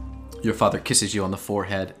your father kisses you on the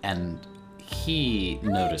forehead, and he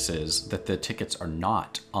notices that the tickets are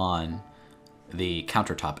not on the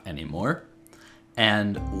countertop anymore.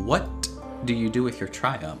 And what do you do with your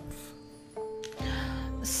triumph?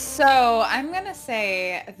 So I'm gonna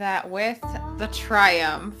say that with the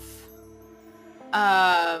triumph,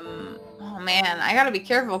 oh man, I gotta be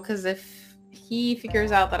careful, because if he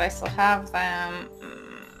figures out that I still have them,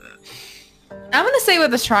 I'm gonna say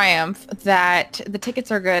with the triumph that the tickets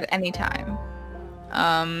are good anytime.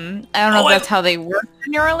 I don't know if that's how they work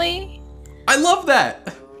generally. I love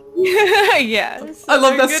that. Yes. I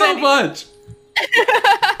love that so much.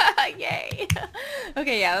 Yay.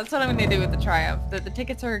 Okay, yeah, that's what I'm gonna do with the triumph. The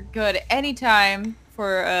tickets are good anytime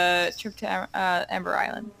for a trip to Ember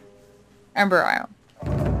Island. Ember Island.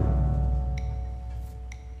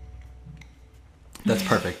 That's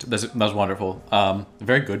perfect. That was wonderful.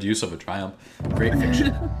 Very good use of a triumph. Great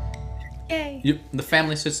fiction. Yay. The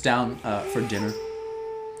family sits down for dinner,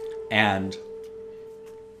 and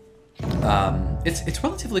it's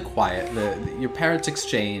relatively quiet. Your parents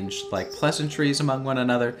exchange like pleasantries among one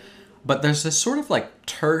another, but there's this sort of like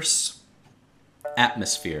terse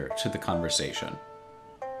atmosphere to the conversation.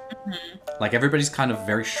 Mm-hmm. Like everybody's kind of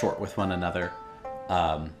very short with one another.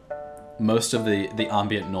 Most of the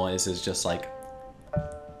ambient noise is just like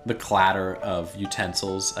the clatter of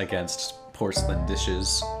utensils against porcelain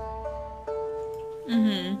dishes.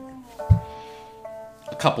 Mm-hmm.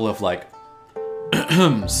 A couple of like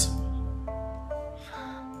hums.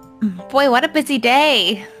 Boy, what a busy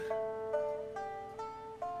day.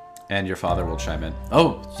 And your father will chime in.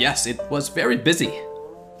 Oh, yes, it was very busy.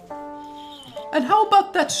 And how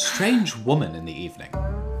about that strange woman in the evening?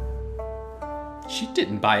 She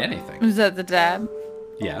didn't buy anything. Was that the dad?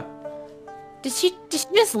 Yeah. Did she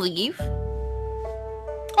just leave?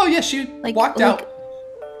 Oh, yeah, she walked out.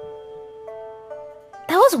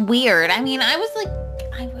 That was weird. I mean, I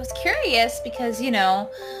was curious because, you know,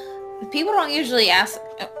 people don't usually ask,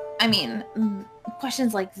 I mean,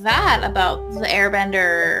 questions like that about the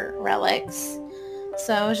Airbender relics.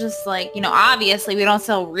 So it was just like, you know, obviously we don't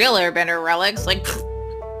sell real Airbender relics. Like,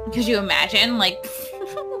 could you imagine? Like,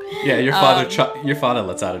 yeah, your father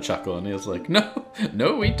lets out a chuckle and he was like, no,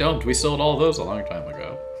 we don't. We sold all those a long time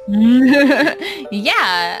ago.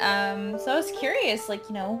 Yeah. So I was curious, like,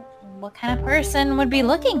 you know, what kind of person would be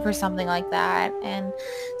looking for something like that? And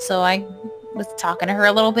so I was talking to her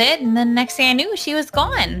a little bit, and then next thing I knew, she was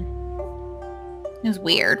gone. It was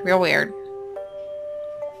weird, real weird.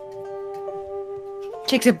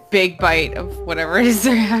 Takes a big bite of whatever it is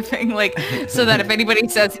they're having, like, so that if anybody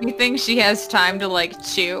says anything, she has time to like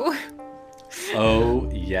chew. Oh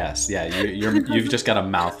yes, yeah. You've just got a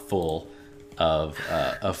mouthful of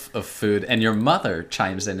food, and your mother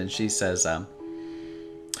chimes in and she says, "I'm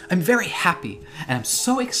very happy, and I'm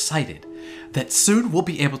so excited that soon we'll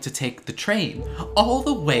be able to take the train all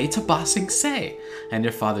the way to Ba Sing Se." And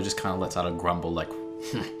your father just kind of lets out a grumble, like,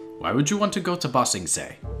 "Why would you want to go to Ba Sing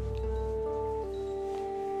Se?"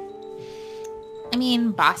 I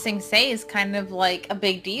mean, Ba Sing Se is kind of like a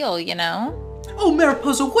big deal, you know? Oh,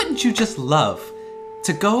 Mariposa, wouldn't you just love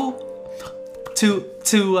to go to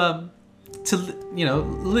you know,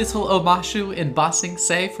 Little Omashu in Ba Sing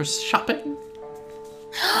Se for shopping?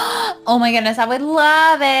 Oh my goodness, I would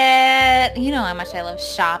love it. You know how much I love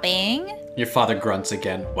shopping. Your father grunts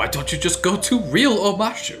again. Why don't you just go to real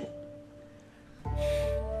Omashu?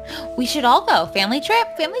 We should all go. Family trip?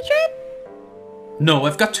 No,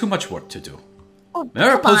 I've got too much work to do. Oh,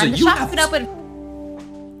 Mariposa, come on. The you shop's have- been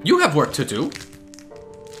open. You have work to do.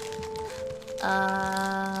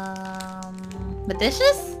 The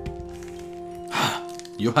dishes?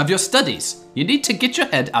 You have your studies. You need to get your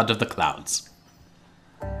head out of the clouds.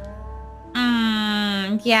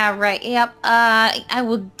 Yeah, right. Yep. I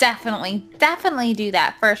will definitely do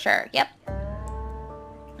that for sure. Yep.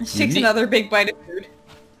 She takes another big bite of food.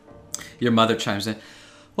 Your mother chimes in.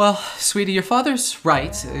 Well, sweetie, your father's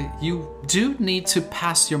right. You do need to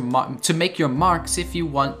pass to make your marks if you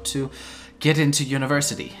want to get into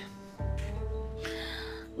university.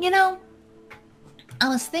 You know, I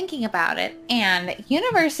was thinking about it, and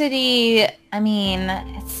university, I mean,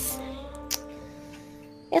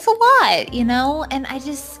 it's a lot, you know, and I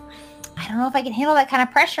don't know if I can handle that kind of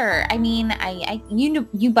pressure. I mean,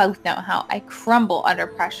 you both know how I crumble under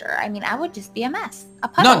pressure. I mean, I would just be a mess. A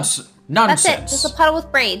puddle. Nonsense. That's it. Just a puddle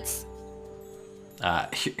with braids.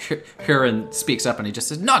 Huron speaks up and he just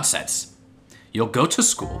says, nonsense. You'll go to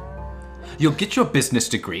school. You'll get your business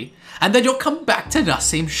degree. And then you'll come back to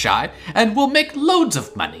Nassim Shai and we'll make loads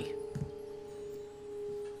of money.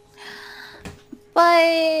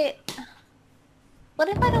 But what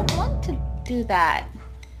if I don't want to do that?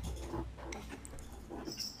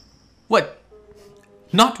 What?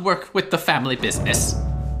 Not work with the family business?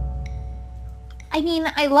 I mean,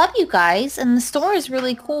 I love you guys, and the store is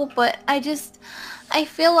really cool, but I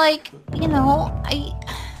feel like, you know,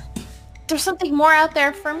 there's something more out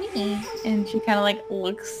there for me. And she kind of like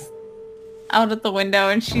looks out at the window,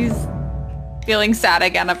 and she's feeling sad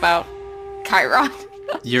again about Chiron.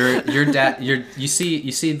 Your dad. You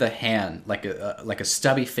see the hand, like a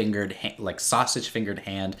stubby fingered, like sausage fingered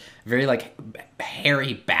hand, very like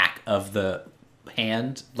hairy back of the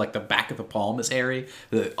hand, like the back of the palm is hairy.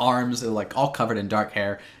 The arms are like all covered in dark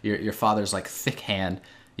hair. Your father's like thick hand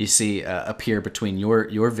you see appear between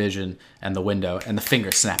your vision and the window, and the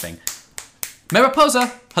finger snapping.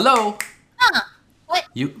 Mariposa, hello. What?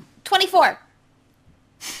 You 24.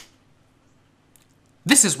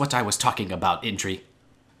 This is what I was talking about, Indri.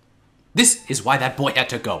 This is why that boy had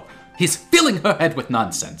to go. He's filling her head with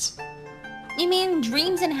nonsense. You mean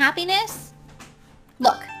dreams and happiness?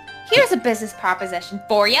 Look, here's a business proposition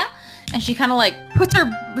for ya. And she kind of like puts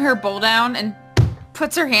her bowl down and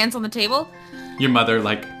puts her hands on the table. Your mother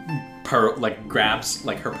grabs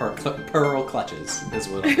like her pearl clutches is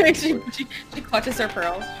what she clutches her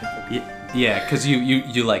pearls. Yeah, because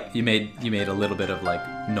you made a little bit of like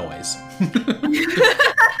noise.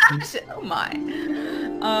 Oh my.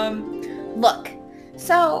 Look,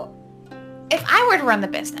 so if I were to run the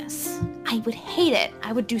business, I would hate it.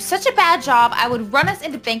 I would do such a bad job. I would run us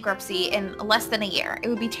into bankruptcy in less than a year. It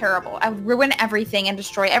would be terrible. I would ruin everything and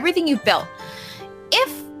destroy everything you've built.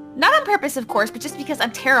 Not on purpose, of course, but just because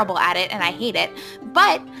I'm terrible at it and I hate it.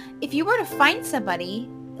 But if you were to find somebody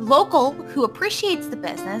local who appreciates the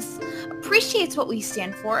business, appreciates what we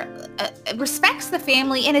stand for, respects the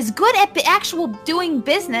family, and is good at the actual doing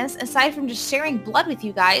business, aside from just sharing blood with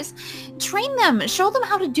you guys, train them, show them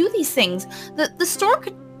how to do these things. The store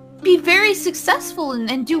could be very successful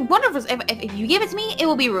and do wonderful. If you give it to me, it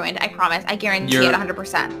will be ruined. I promise. I guarantee it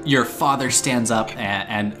 100%. Your father stands up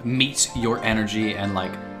and meets your energy, and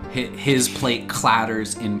like his plate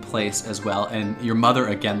clatters in place as well. And your mother,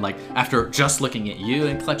 again, like after just looking at you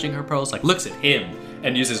and clutching her pearls, like looks at him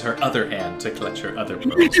and uses her other hand to clutch her other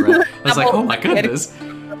pearls. Right? I was like, oh my goodness.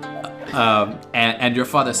 And your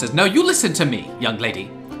father says, no, you listen to me, young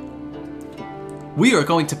lady. We are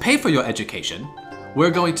going to pay for your education.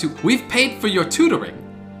 We've paid for your tutoring.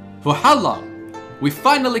 For how long? We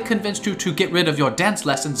finally convinced you to get rid of your dance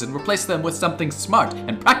lessons and replace them with something smart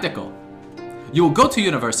and practical. You will go to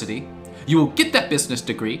university, you will get that business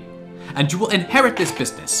degree, and you will inherit this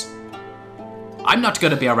business. I'm not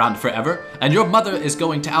going to be around forever, and your mother is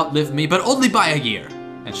going to outlive me, but only by a year.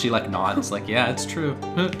 And she like nods, like, yeah, it's true.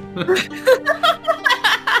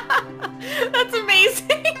 That's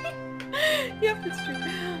amazing. Yep, it's true.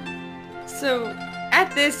 So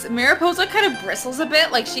at this, Mariposa kind of bristles a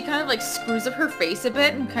bit, like she kind of like screws up her face a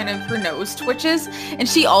bit and kind of her nose twitches, and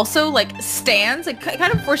she also like stands, like kind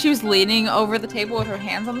of before she was leaning over the table with her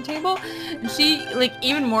hands on the table, and she like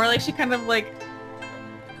even more like she kind of like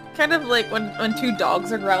when two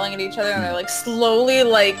dogs are growling at each other and they're like slowly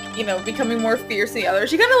like, you know, becoming more fierce than the other,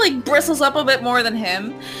 she kind of like bristles up a bit more than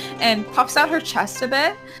him and puffs out her chest a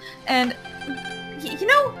bit, and you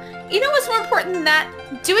know what's more important than that?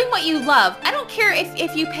 Doing what you love. I don't care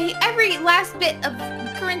if you pay every last bit of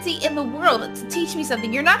currency in the world to teach me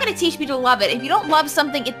something. You're not going to teach me to love it. If you don't love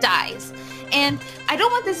something, it dies. And I don't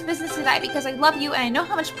want this business to die because I love you and I know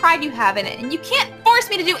how much pride you have in it. And you can't force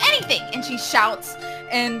me to do anything. And she shouts.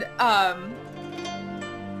 And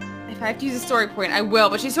if I have to use a story point, I will.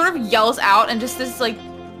 But she sort of yells out, and just this like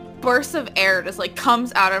burst of air just like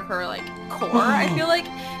comes out of her like core, I feel like.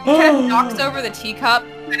 It kind of knocks over the teacup,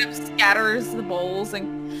 kind of scatters the bowls,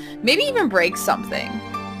 and maybe even breaks something.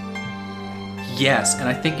 Yes, and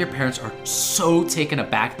I think your parents are so taken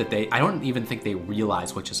aback that I don't even think they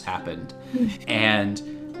realize what just happened. And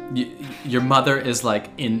your mother is like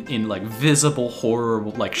in like visible horror,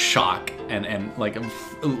 like shock, and like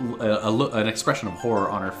an expression of horror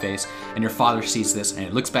on her face. And your father sees this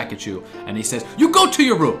and looks back at you, and he says, "You go to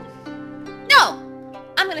your room." No!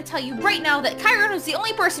 I'm gonna tell you right now that Chiron was the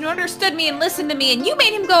only person who understood me and listened to me, and you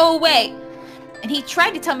made him go away. And he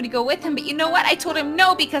tried to tell me to go with him, but you know what? I told him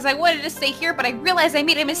no because I wanted to stay here, but I realized I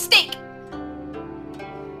made a mistake.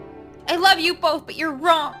 I love you both, but you're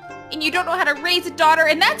wrong. And you don't know how to raise a daughter,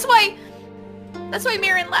 and that's why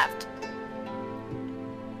Mirren left.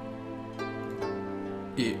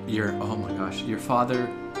 Oh my gosh, your father,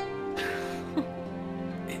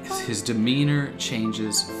 his demeanor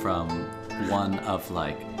changes from one of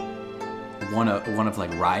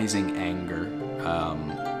rising anger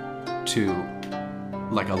to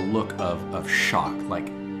like a look of shock, like,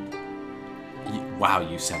 wow,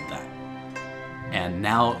 you said that. And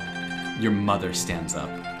now your mother stands up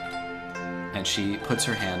and she puts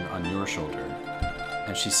her hand on your shoulder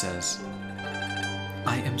and she says,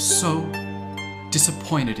 I am so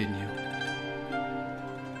disappointed in you.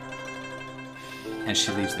 And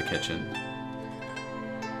she leaves the kitchen.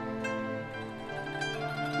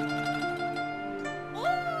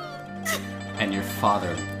 And your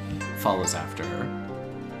father follows after her.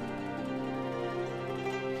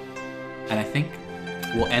 And I think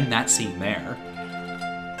we'll end that scene there.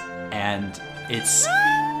 And it's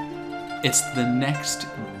the next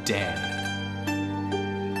day.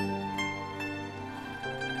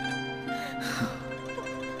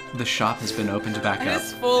 The shop has been opened back up. I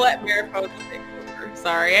just full let Mariposa take over.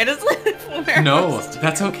 sorry. I just No,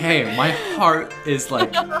 that's okay. My heart is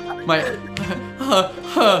like my.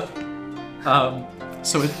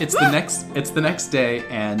 So it's the next day,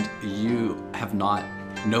 and you have not.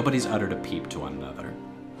 Nobody's uttered a peep to one another,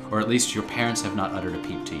 or at least your parents have not uttered a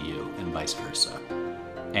peep to you, and vice versa.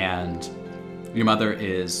 And your mother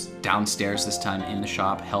is downstairs this time in the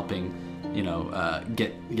shop, helping,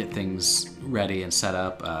 get things ready and set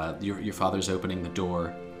up. Your father's opening the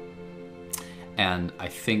door, and I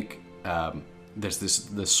think there's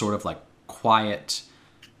this sort of like quiet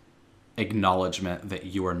acknowledgement that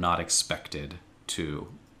you are not expected to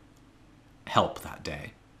help that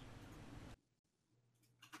day.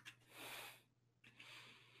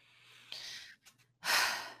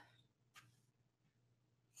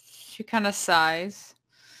 She kind of sighs,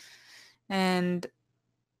 and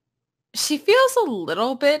she feels a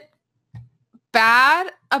little bit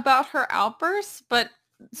bad about her outburst, but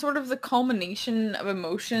sort of the culmination of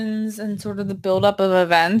emotions and sort of the buildup of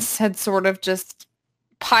events had sort of just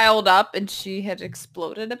piled up, and she had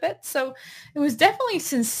exploded a bit. So it was definitely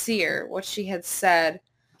sincere what she had said,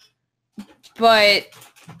 but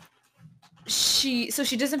she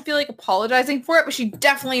doesn't feel like apologizing for it, but she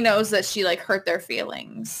definitely knows that she like hurt their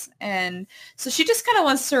feelings, and so she just kind of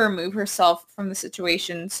wants to remove herself from the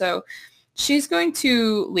situation. So she's going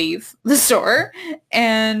to leave the store,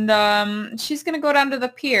 and she's going to go down to the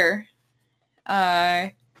pier,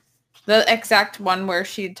 the exact one where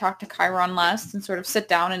she'd talked to Chiron last, and sort of sit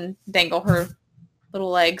down and dangle her little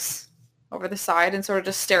legs over the side and sort of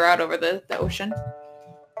just stare out over the ocean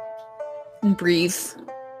and breathe.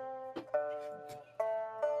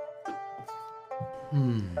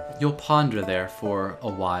 You'll ponder there for a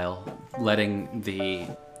while, letting the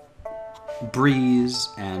breeze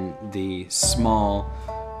and the small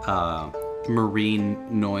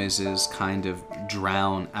marine noises kind of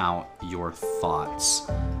drown out your thoughts.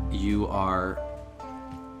 You are,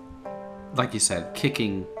 like you said,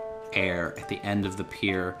 kicking air at the end of the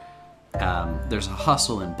pier. There's a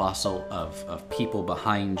hustle and bustle of people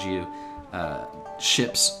behind you.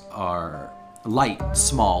 Ships are light,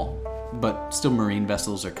 small, but still marine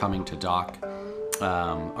vessels are coming to dock,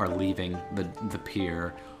 are leaving the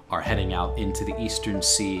pier, are heading out into the Eastern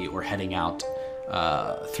Sea, or heading out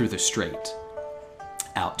through the strait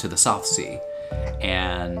out to the South Sea.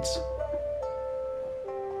 And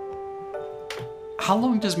how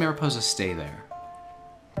long does Mariposa stay there?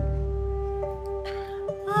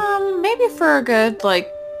 Maybe for a good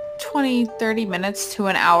 20-30 minutes to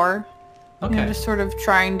an hour. Okay. Just sort of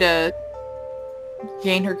trying to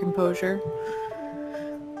gain her composure.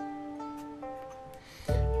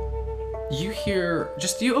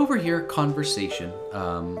 You overhear conversation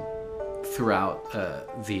throughout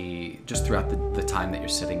the time that you're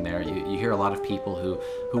sitting there. You hear a lot of people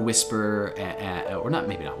who whisper, or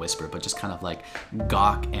maybe not whisper, but just kind of like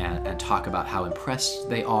gawk and talk about how impressed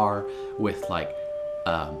they are with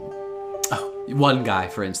one guy,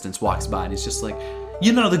 for instance, walks by and he's just like,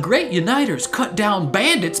 the Great Uniters cut down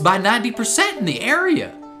bandits by 90% in the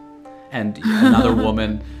area. And another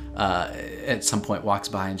woman at some point walks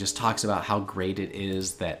by and just talks about how great it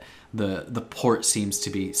is that the port seems to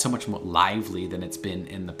be so much more lively than it's been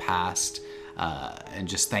in the past. And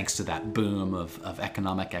just thanks to that boom of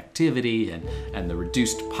economic activity and the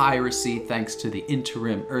reduced piracy thanks to the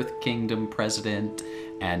interim Earth Kingdom president.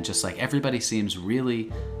 And just like everybody seems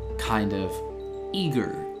really kind of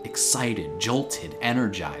eager, excited, jolted,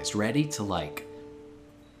 energized, ready to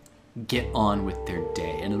get on with their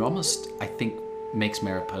day. And it almost, I think, makes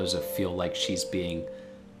Mariposa feel like she's being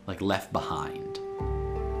left behind.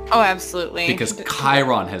 Oh, absolutely. Because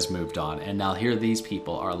Chiron has moved on, and now here these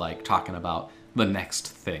people are talking about the next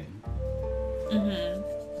thing. Mm-hmm.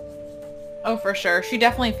 Oh, for sure. She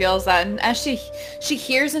definitely feels that. And as she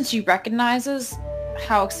hears and she recognizes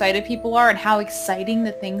how excited people are and how exciting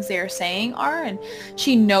the things they're saying are, and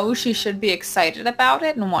she knows she should be excited about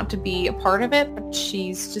it and want to be a part of it, but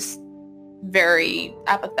she's just very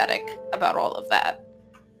apathetic about all of that.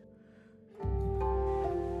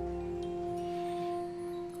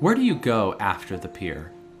 Where do you go after the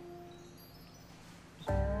pier?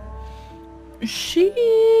 She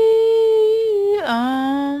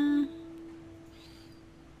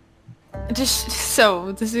just,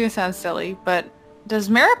 so this is gonna sound silly, but does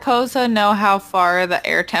Mariposa know how far the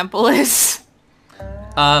air temple is?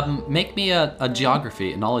 Make me a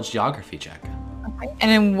knowledge geography check. Okay.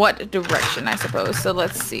 And in what direction, I suppose? So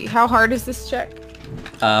let's see. How hard is this check?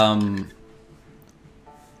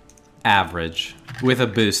 Average, with a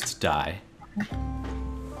boost die.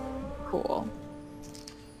 Cool.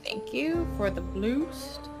 Thank you for the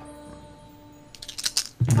boost.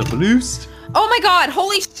 The boost. Oh my god,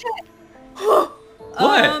 holy shit! What?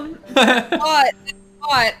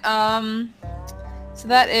 What? So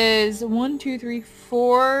that is 1, 2, 3,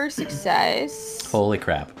 4 success. Holy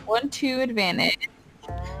crap. 1, 2 advantage,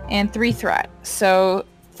 and 3 threat. So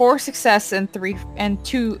 4 success and 1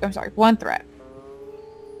 threat.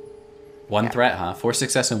 One threat, huh? 4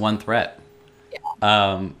 success and 1 threat.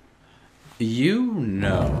 Yeah. You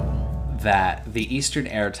know that the Eastern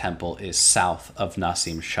Air Temple is south of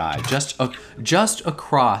Nasim Shai, just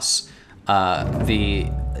across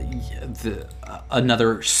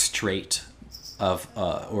another strait of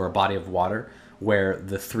or a body of water where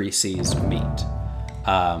the 3 seas meet.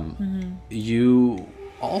 You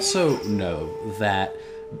also know that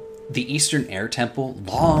the Eastern Air Temple,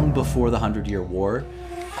 long before the 100-Year War,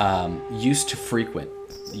 used to frequent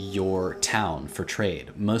your town for trade.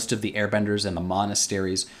 Most of the airbenders and the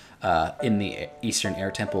monasteries in the Eastern Air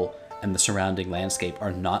Temple and the surrounding landscape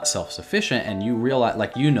are not self-sufficient, and you realize,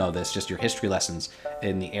 like, you know this, just your history lessons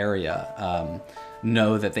in the area,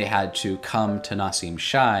 know that they had to come to Nasim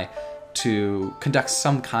Shai to conduct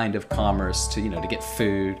some kind of commerce, to get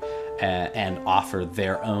food and offer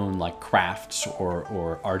their own like crafts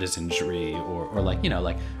or artisanry or like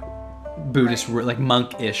Buddhist, like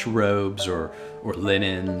monk-ish robes or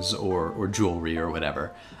linens or jewelry or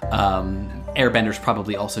whatever. Airbenders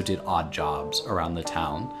probably also did odd jobs around the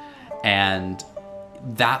town, and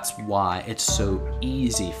that's why it's so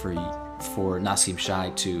easy for Nasim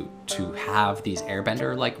Shai to have these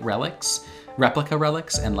airbender like replica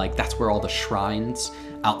relics, and like that's where all the shrines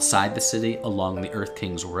outside the city along the Earth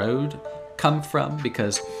King's Road come from,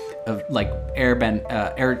 because of like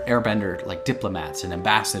airbender like diplomats and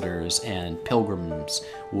ambassadors and pilgrims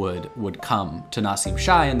would come to Nasim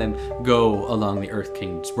Shai and then go along the Earth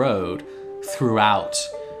King's Road throughout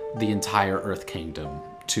the entire Earth Kingdom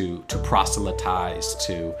to proselytize,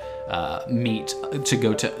 to meet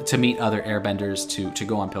other airbenders, to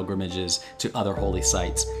go on pilgrimages to other holy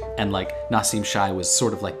sites. And like Nasim Shai was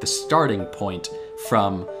sort of like the starting point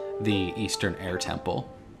from the Eastern Air Temple.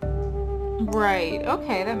 Right.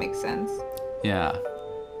 Okay, that makes sense. Yeah.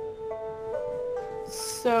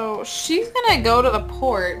 So she's gonna go to the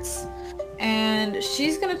ports and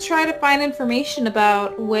she's gonna try to find information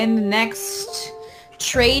about when the next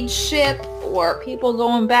trade ship or people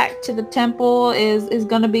going back to the temple is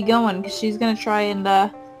gonna be going, because she's gonna try and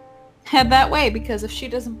head that way, because if she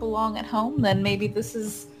doesn't belong at home, then maybe this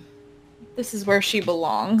is where she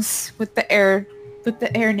belongs, with the air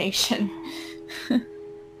nation.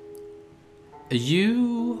 So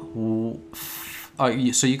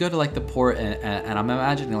you go to like the port, and I'm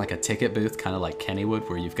imagining like a ticket booth, kind of like Kennywood,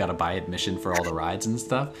 where you've got to buy admission for all the rides and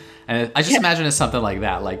stuff. And I just imagine it's something like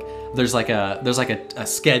that. Like there's like a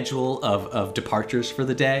schedule of departures for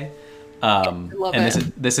the day.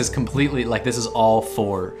 This is completely like, this is all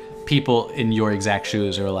for people in your exact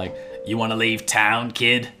shoes who are like, you want to leave town,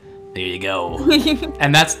 kid? There you go.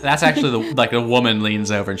 And that's actually like a woman leans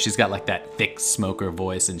over and she's got like that thick smoker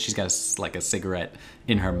voice, and she's got like a cigarette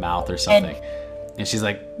in her mouth or something. And she's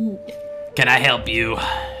like, can I help you?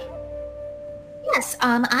 Yes,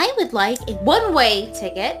 I would like a one-way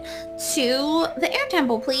ticket to the Air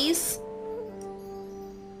Temple, please.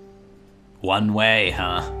 One way,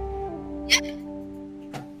 huh?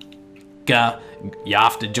 You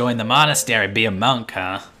have to join the monastery, be a monk,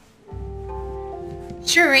 huh?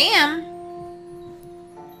 Sure am.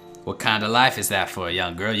 What kind of life is that for a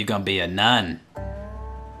young girl? You gonna be a nun?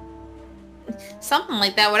 Something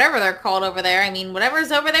like that, whatever they're called over there. I mean,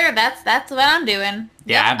 whatever's over there, that's what I'm doing.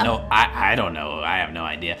 Yeah, I don't know. I have no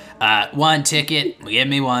idea. One ticket. Give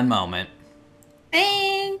me one moment.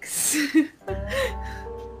 Thanks.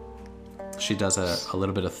 She does a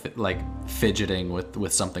little bit of like fidgeting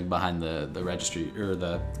with something behind the registry or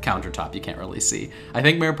the countertop. You can't really see. I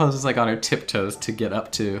think Mariposa's like on her tiptoes to get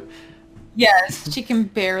up to. Yes, she can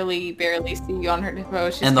barely see you on her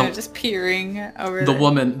tiptoes. She's kind of just peering over. The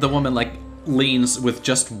woman like leans with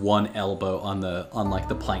just one elbow on like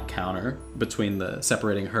the plank counter between the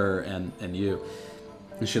separating her and you,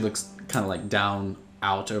 and she looks kind of like down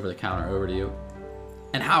out over the counter over to you.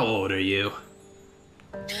 And how old are you?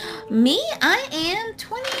 Me? I am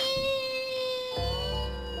 20...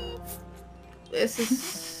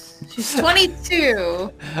 She's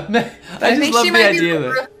 22. I just love the idea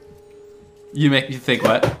that... You make me think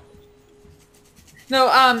what? No,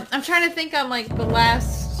 I'm trying to think on like the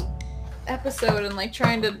last episode and like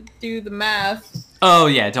trying to do the math. Oh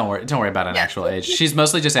yeah, don't worry about an actual age. She's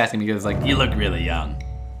mostly just asking me because like, you look really young.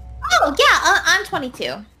 Oh yeah, I'm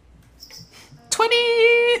 22. 20!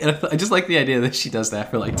 And I just like the idea that she does that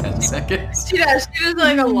for like 10 seconds. She does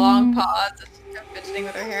like a long pause. fidgeting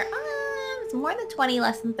with her hair. It's more than 20,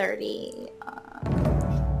 less than 30.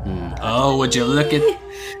 Oh, would you look at...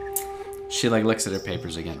 She like looks at her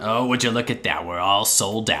papers again. Oh, would you look at that? We're all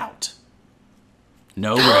sold out.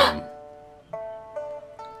 No room.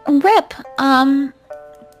 Rip,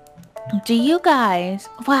 do you guys...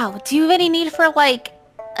 Wow, do you have any need for, like,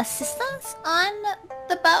 assistance on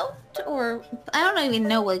the boat? Or, I don't even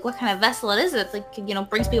know, like, what kind of vessel it is that, like, you know,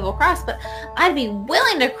 brings people across, but I'd be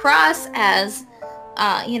willing to cross as,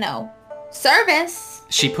 you know, service.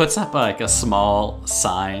 She puts up like a small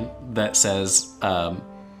sign that says,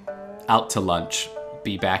 out to lunch,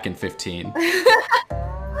 be back in 15.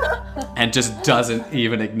 And just doesn't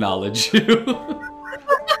even acknowledge you.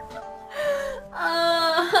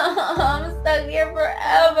 I'm stuck here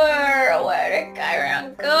forever. Where did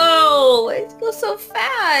Chiron go? It goes so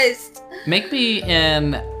fast. Make me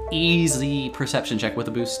an easy perception check with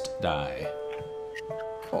a boost die.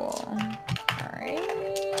 Cool. Alright.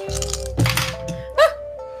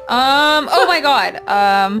 Oh my god.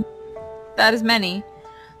 That is many.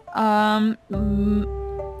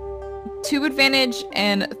 2 advantage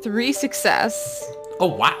and 3 success. Oh,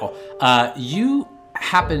 wow. You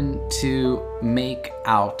happen to make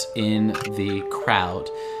out in the crowd,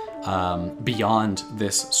 beyond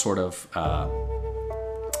this sort of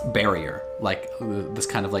barrier, like this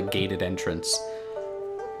kind of like gated entrance.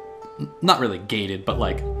 Not really gated, but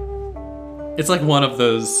like it's like one of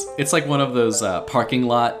those parking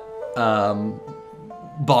lot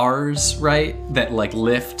bars, right? That like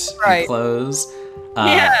lift and close.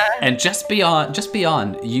 Yeah. And just beyond,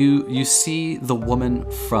 you see the woman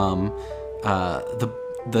from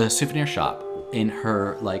the souvenir shop in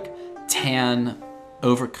her like tan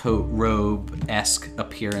overcoat robe-esque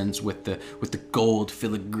appearance with the gold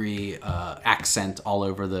filigree accent all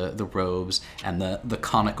over the robes and the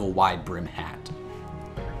conical wide brim hat.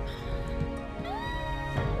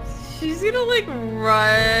 She's gonna like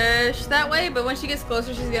rush that way, but when she gets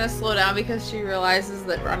closer, she's gonna slow down because she realizes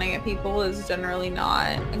that running at people is generally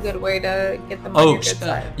not a good way to get them on your good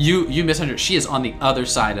side. You misunderstood. She is on the other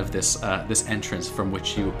side of this this entrance from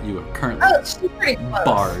which you are currently she's pretty close.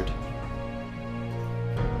 barred.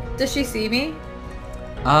 Does she see me?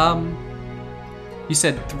 You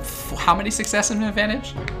said how many success and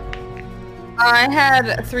advantage? I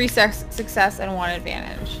had 3 success and 1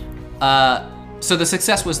 advantage. So the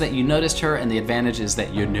success was that you noticed her, and the advantage is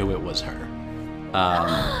that you knew it was her.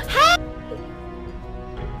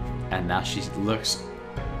 And now she looks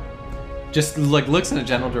in a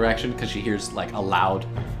general direction because she hears like a loud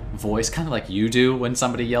voice, kind of like you do when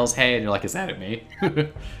somebody yells "Hey," and you're like, "Is that at me?"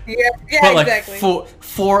 Yeah, but like exactly.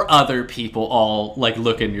 four other people all like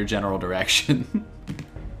look in your general direction.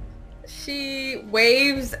 She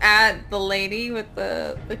waves at the lady with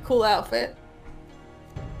the cool outfit.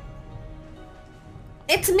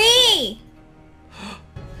 It's me!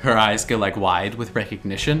 Her eyes go like wide with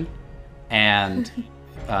recognition, and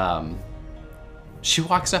she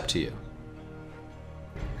walks up to you.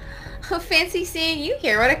 Oh, fancy seeing you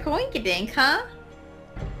here. What a coinkydink, huh?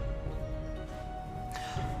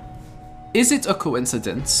 Is it a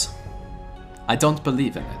coincidence? I don't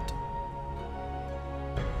believe in it.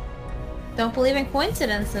 Don't believe in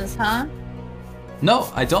coincidences, huh?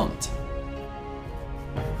 No, I don't.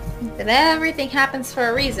 That everything happens for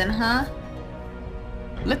a reason, huh?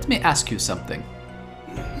 Let me ask you something.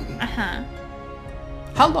 Uh-huh.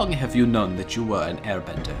 How long have you known that you were an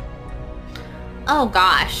airbender? Oh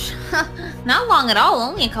gosh. Not long at all,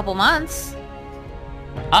 only a couple months.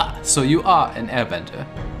 Ah, so you are an airbender.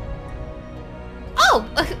 Oh!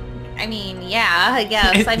 I mean, yeah, I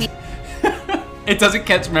guess. I mean... It doesn't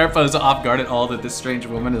catch Mariposa off guard at all that this strange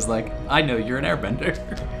woman is like, I know you're an airbender.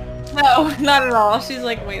 No, not at all. She's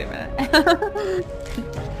like, wait a minute.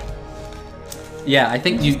 Yeah, I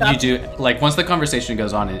think you do, like, once the conversation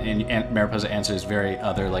goes on and Mariposa answers very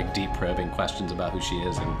other, like, deep probing questions about who she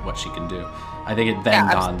is and what she can do, I think it then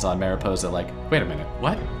dawns on Mariposa, like, wait a minute,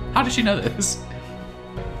 what? How does she know this?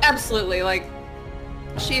 Absolutely, like,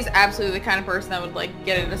 she's absolutely the kind of person that would, like,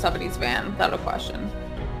 get into somebody's van without a question.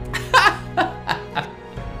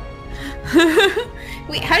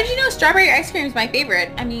 Wait, how did you know strawberry ice cream is my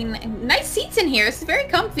favorite? I mean, nice seats in here. It's very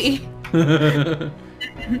comfy. Yeah,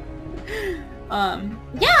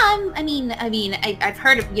 I've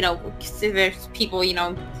heard of, you know, there's people, you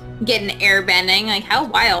know, getting airbending. Like, how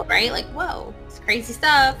wild, right? Like, whoa, it's crazy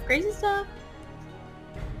stuff.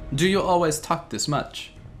 Do you always talk this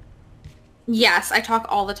much? Yes, I talk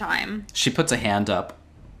all the time. She puts a hand up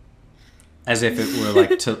as if it were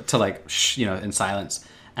like to like you know, in silence,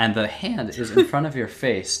 and the hand is in front of your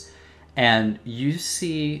face, and you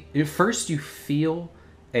see, first you feel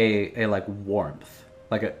a like warmth,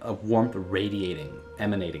 like a warmth radiating,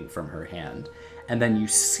 emanating from her hand. And then you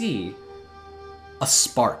see a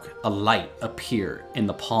spark, a light appear in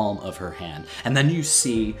the palm of her hand. And then you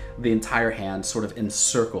see the entire hand sort of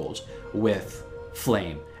encircled with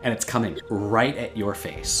flame. And it's coming right at your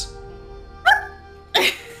face.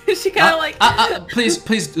 She kind of like...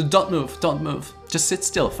 Please, don't move. Just sit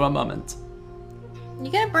still for a moment.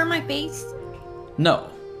 You gonna burn my face? No.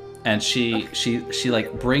 And she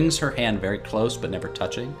like brings her hand very close but never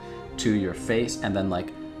touching to your face, and then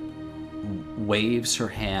like waves her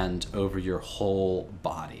hand over your whole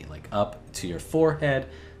body, like up to your forehead,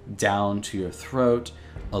 down to your throat,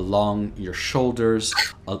 along your shoulders,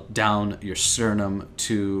 down your sternum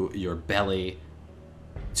to your belly,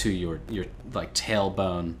 to your like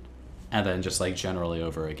tailbone, and then just like generally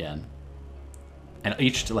over again. And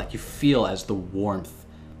each, like, you feel as the warmth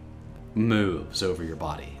moves over your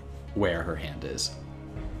body where her hand is.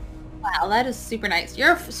 Wow, that is super nice.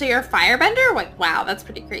 You're a firebender? Like, wow, that's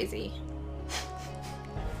pretty crazy.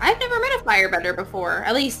 I've never met a firebender before.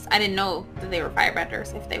 At least I didn't know that they were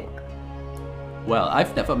firebenders, if they were. Well,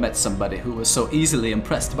 I've never met somebody who was so easily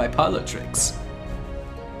impressed by parlor tricks.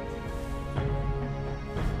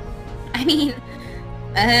 I mean,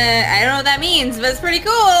 I don't know what that means, but it's pretty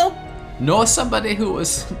cool. Nor somebody who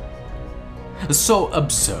was so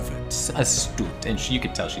observant, astute, and you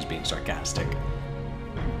can tell she's being sarcastic.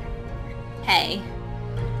 Hey.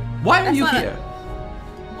 Why are you here?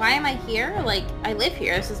 Why am I here? Like, I live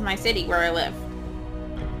here. This is my city where I live.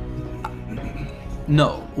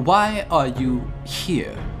 No, why are you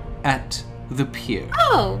here at the pier?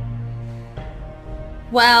 Oh.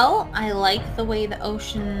 Well, I like the way the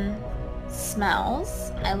ocean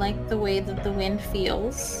smells. I like the way that the wind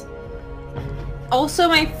feels. Also,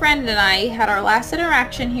 my friend and I had our last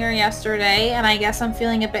interaction here yesterday, and I guess I'm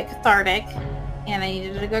feeling a bit cathartic. And I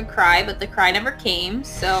needed a good cry, but the cry never came,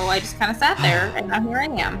 so I just kind of sat there, and now here I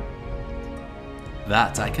am.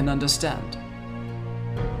 That I can understand.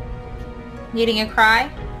 Needing a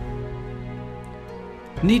cry?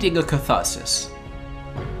 Needing a catharsis.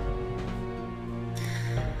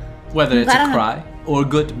 Whether it's a cry or a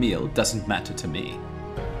good meal doesn't matter to me.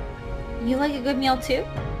 You like a good meal too?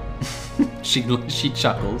 She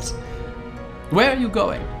chuckles. Where are you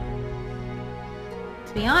going?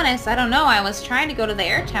 To be honest, I don't know. I was trying to go to the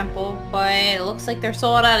air temple, but it looks like they're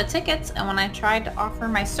sold out of tickets, and when I tried to offer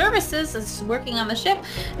my services as working on the ship,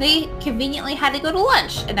 they conveniently had to go to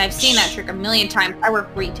lunch, and I've seen that trick a million times. I work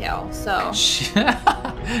retail, so...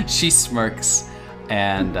 She smirks,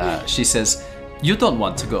 and she says, you don't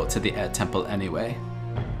want to go to the air temple anyway.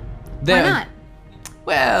 Why not?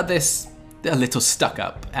 Well, they're a little stuck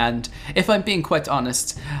up, and if I'm being quite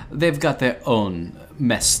honest, they've got their own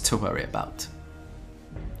mess to worry about.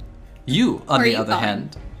 You, on the other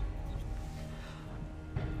hand,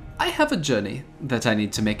 I have a journey that I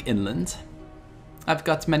need to make inland. I've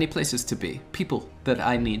got many places to be, people that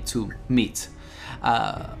I need to meet.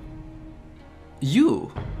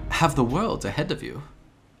 You have the world ahead of you,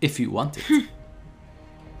 if you want it.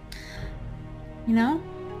 You know,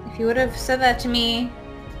 if you would have said that to me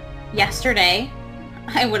yesterday,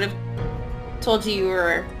 I would have told you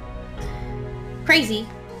were crazy.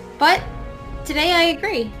 But today I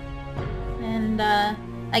agree. And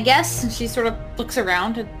I guess she sort of looks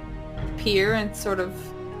around at the pier and sort of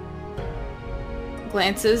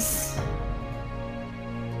glances.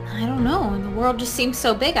 I don't know. The world just seems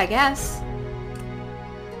so big, I guess.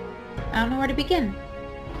 I don't know where to begin.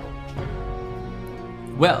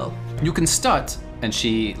 Well, you can start. And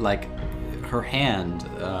she, like, her hand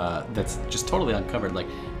that's just totally uncovered, like,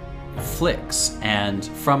 flicks. And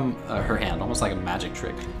from her hand, almost like a magic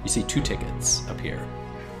trick, you see 2 tickets appear.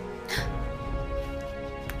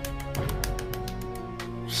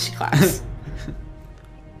 She claps.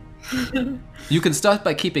 You can start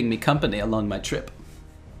by keeping me company along my trip.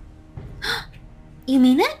 You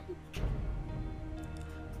mean it?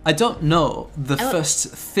 I don't know the first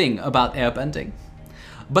thing about airbending,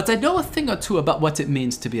 but I know a thing or two about what it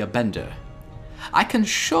means to be a bender. I can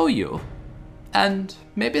show you, and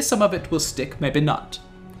maybe some of it will stick, maybe not.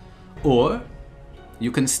 Or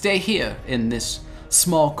you can stay here in this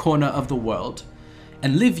small corner of the world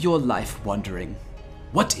and live your life wondering,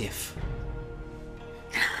 what if?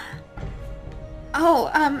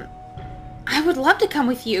 Oh, I would love to come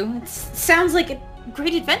with you. It sounds like a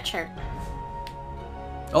great adventure.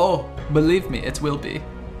 Oh, believe me, it will be.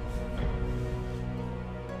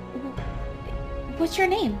 What's your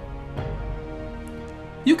name?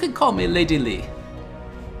 You can call me Lady Lee.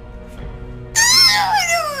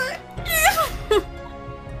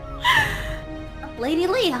 Lady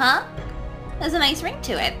Lee, huh? There's a nice ring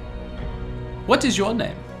to it. What is your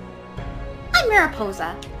name? I'm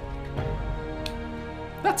Mariposa.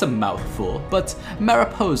 That's a mouthful, but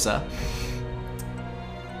Mariposa,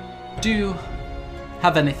 do you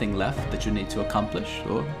have anything left that you need to accomplish,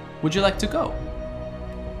 or would you like to go?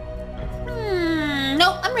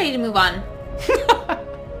 Nope, I'm ready to move on.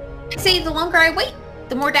 See, the longer I wait,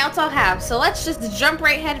 the more doubts I'll have, so let's just jump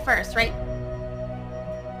right head first, right?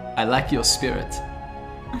 I like your spirit.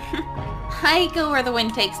 I go where the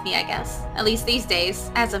wind takes me, I guess. At least these days,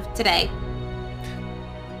 as of today.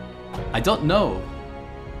 I don't know.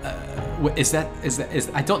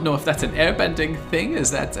 I don't know if that's an airbending thing. Is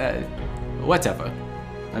that, whatever.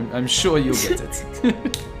 I'm sure you'll get it. I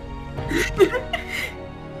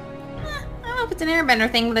don't know if it's an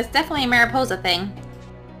airbender thing, but it's definitely a Mariposa thing.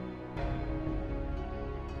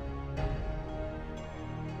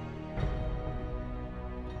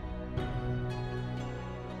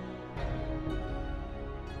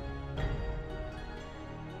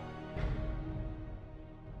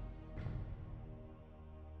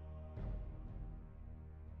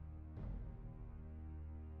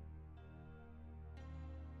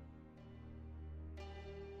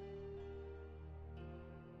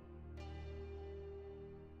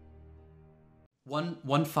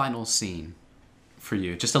 One final scene for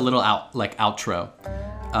you, just a little outro.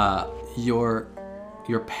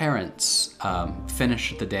 Your parents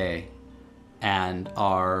finish the day and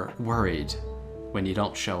are worried when you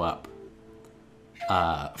don't show up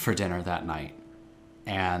for dinner that night,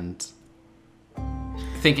 and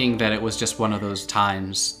thinking that it was just one of those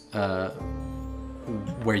times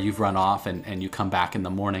where you've run off and you come back in the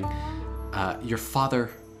morning. Your father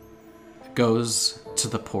goes to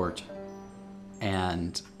the port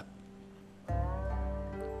and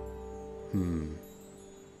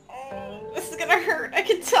This is gonna hurt, I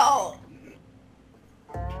can tell.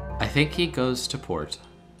 I think he goes to port,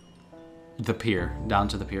 the pier, down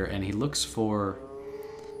to the pier, and he looks for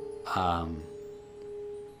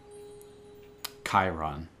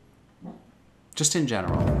Chiron. Just in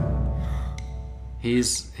general.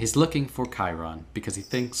 He's looking for Chiron because he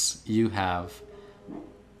thinks you have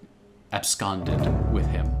absconded with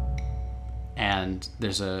him. And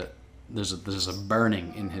there's a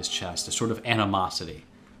burning in his chest, a sort of animosity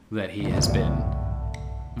that he has been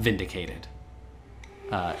vindicated,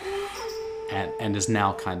 and is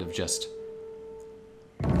now kind of just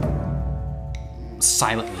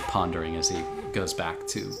silently pondering as he goes back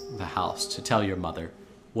to the house to tell your mother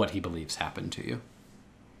what he believes happened to you.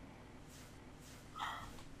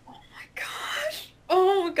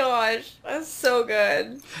 Oh my gosh, that's so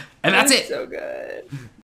good. And that's it. So good.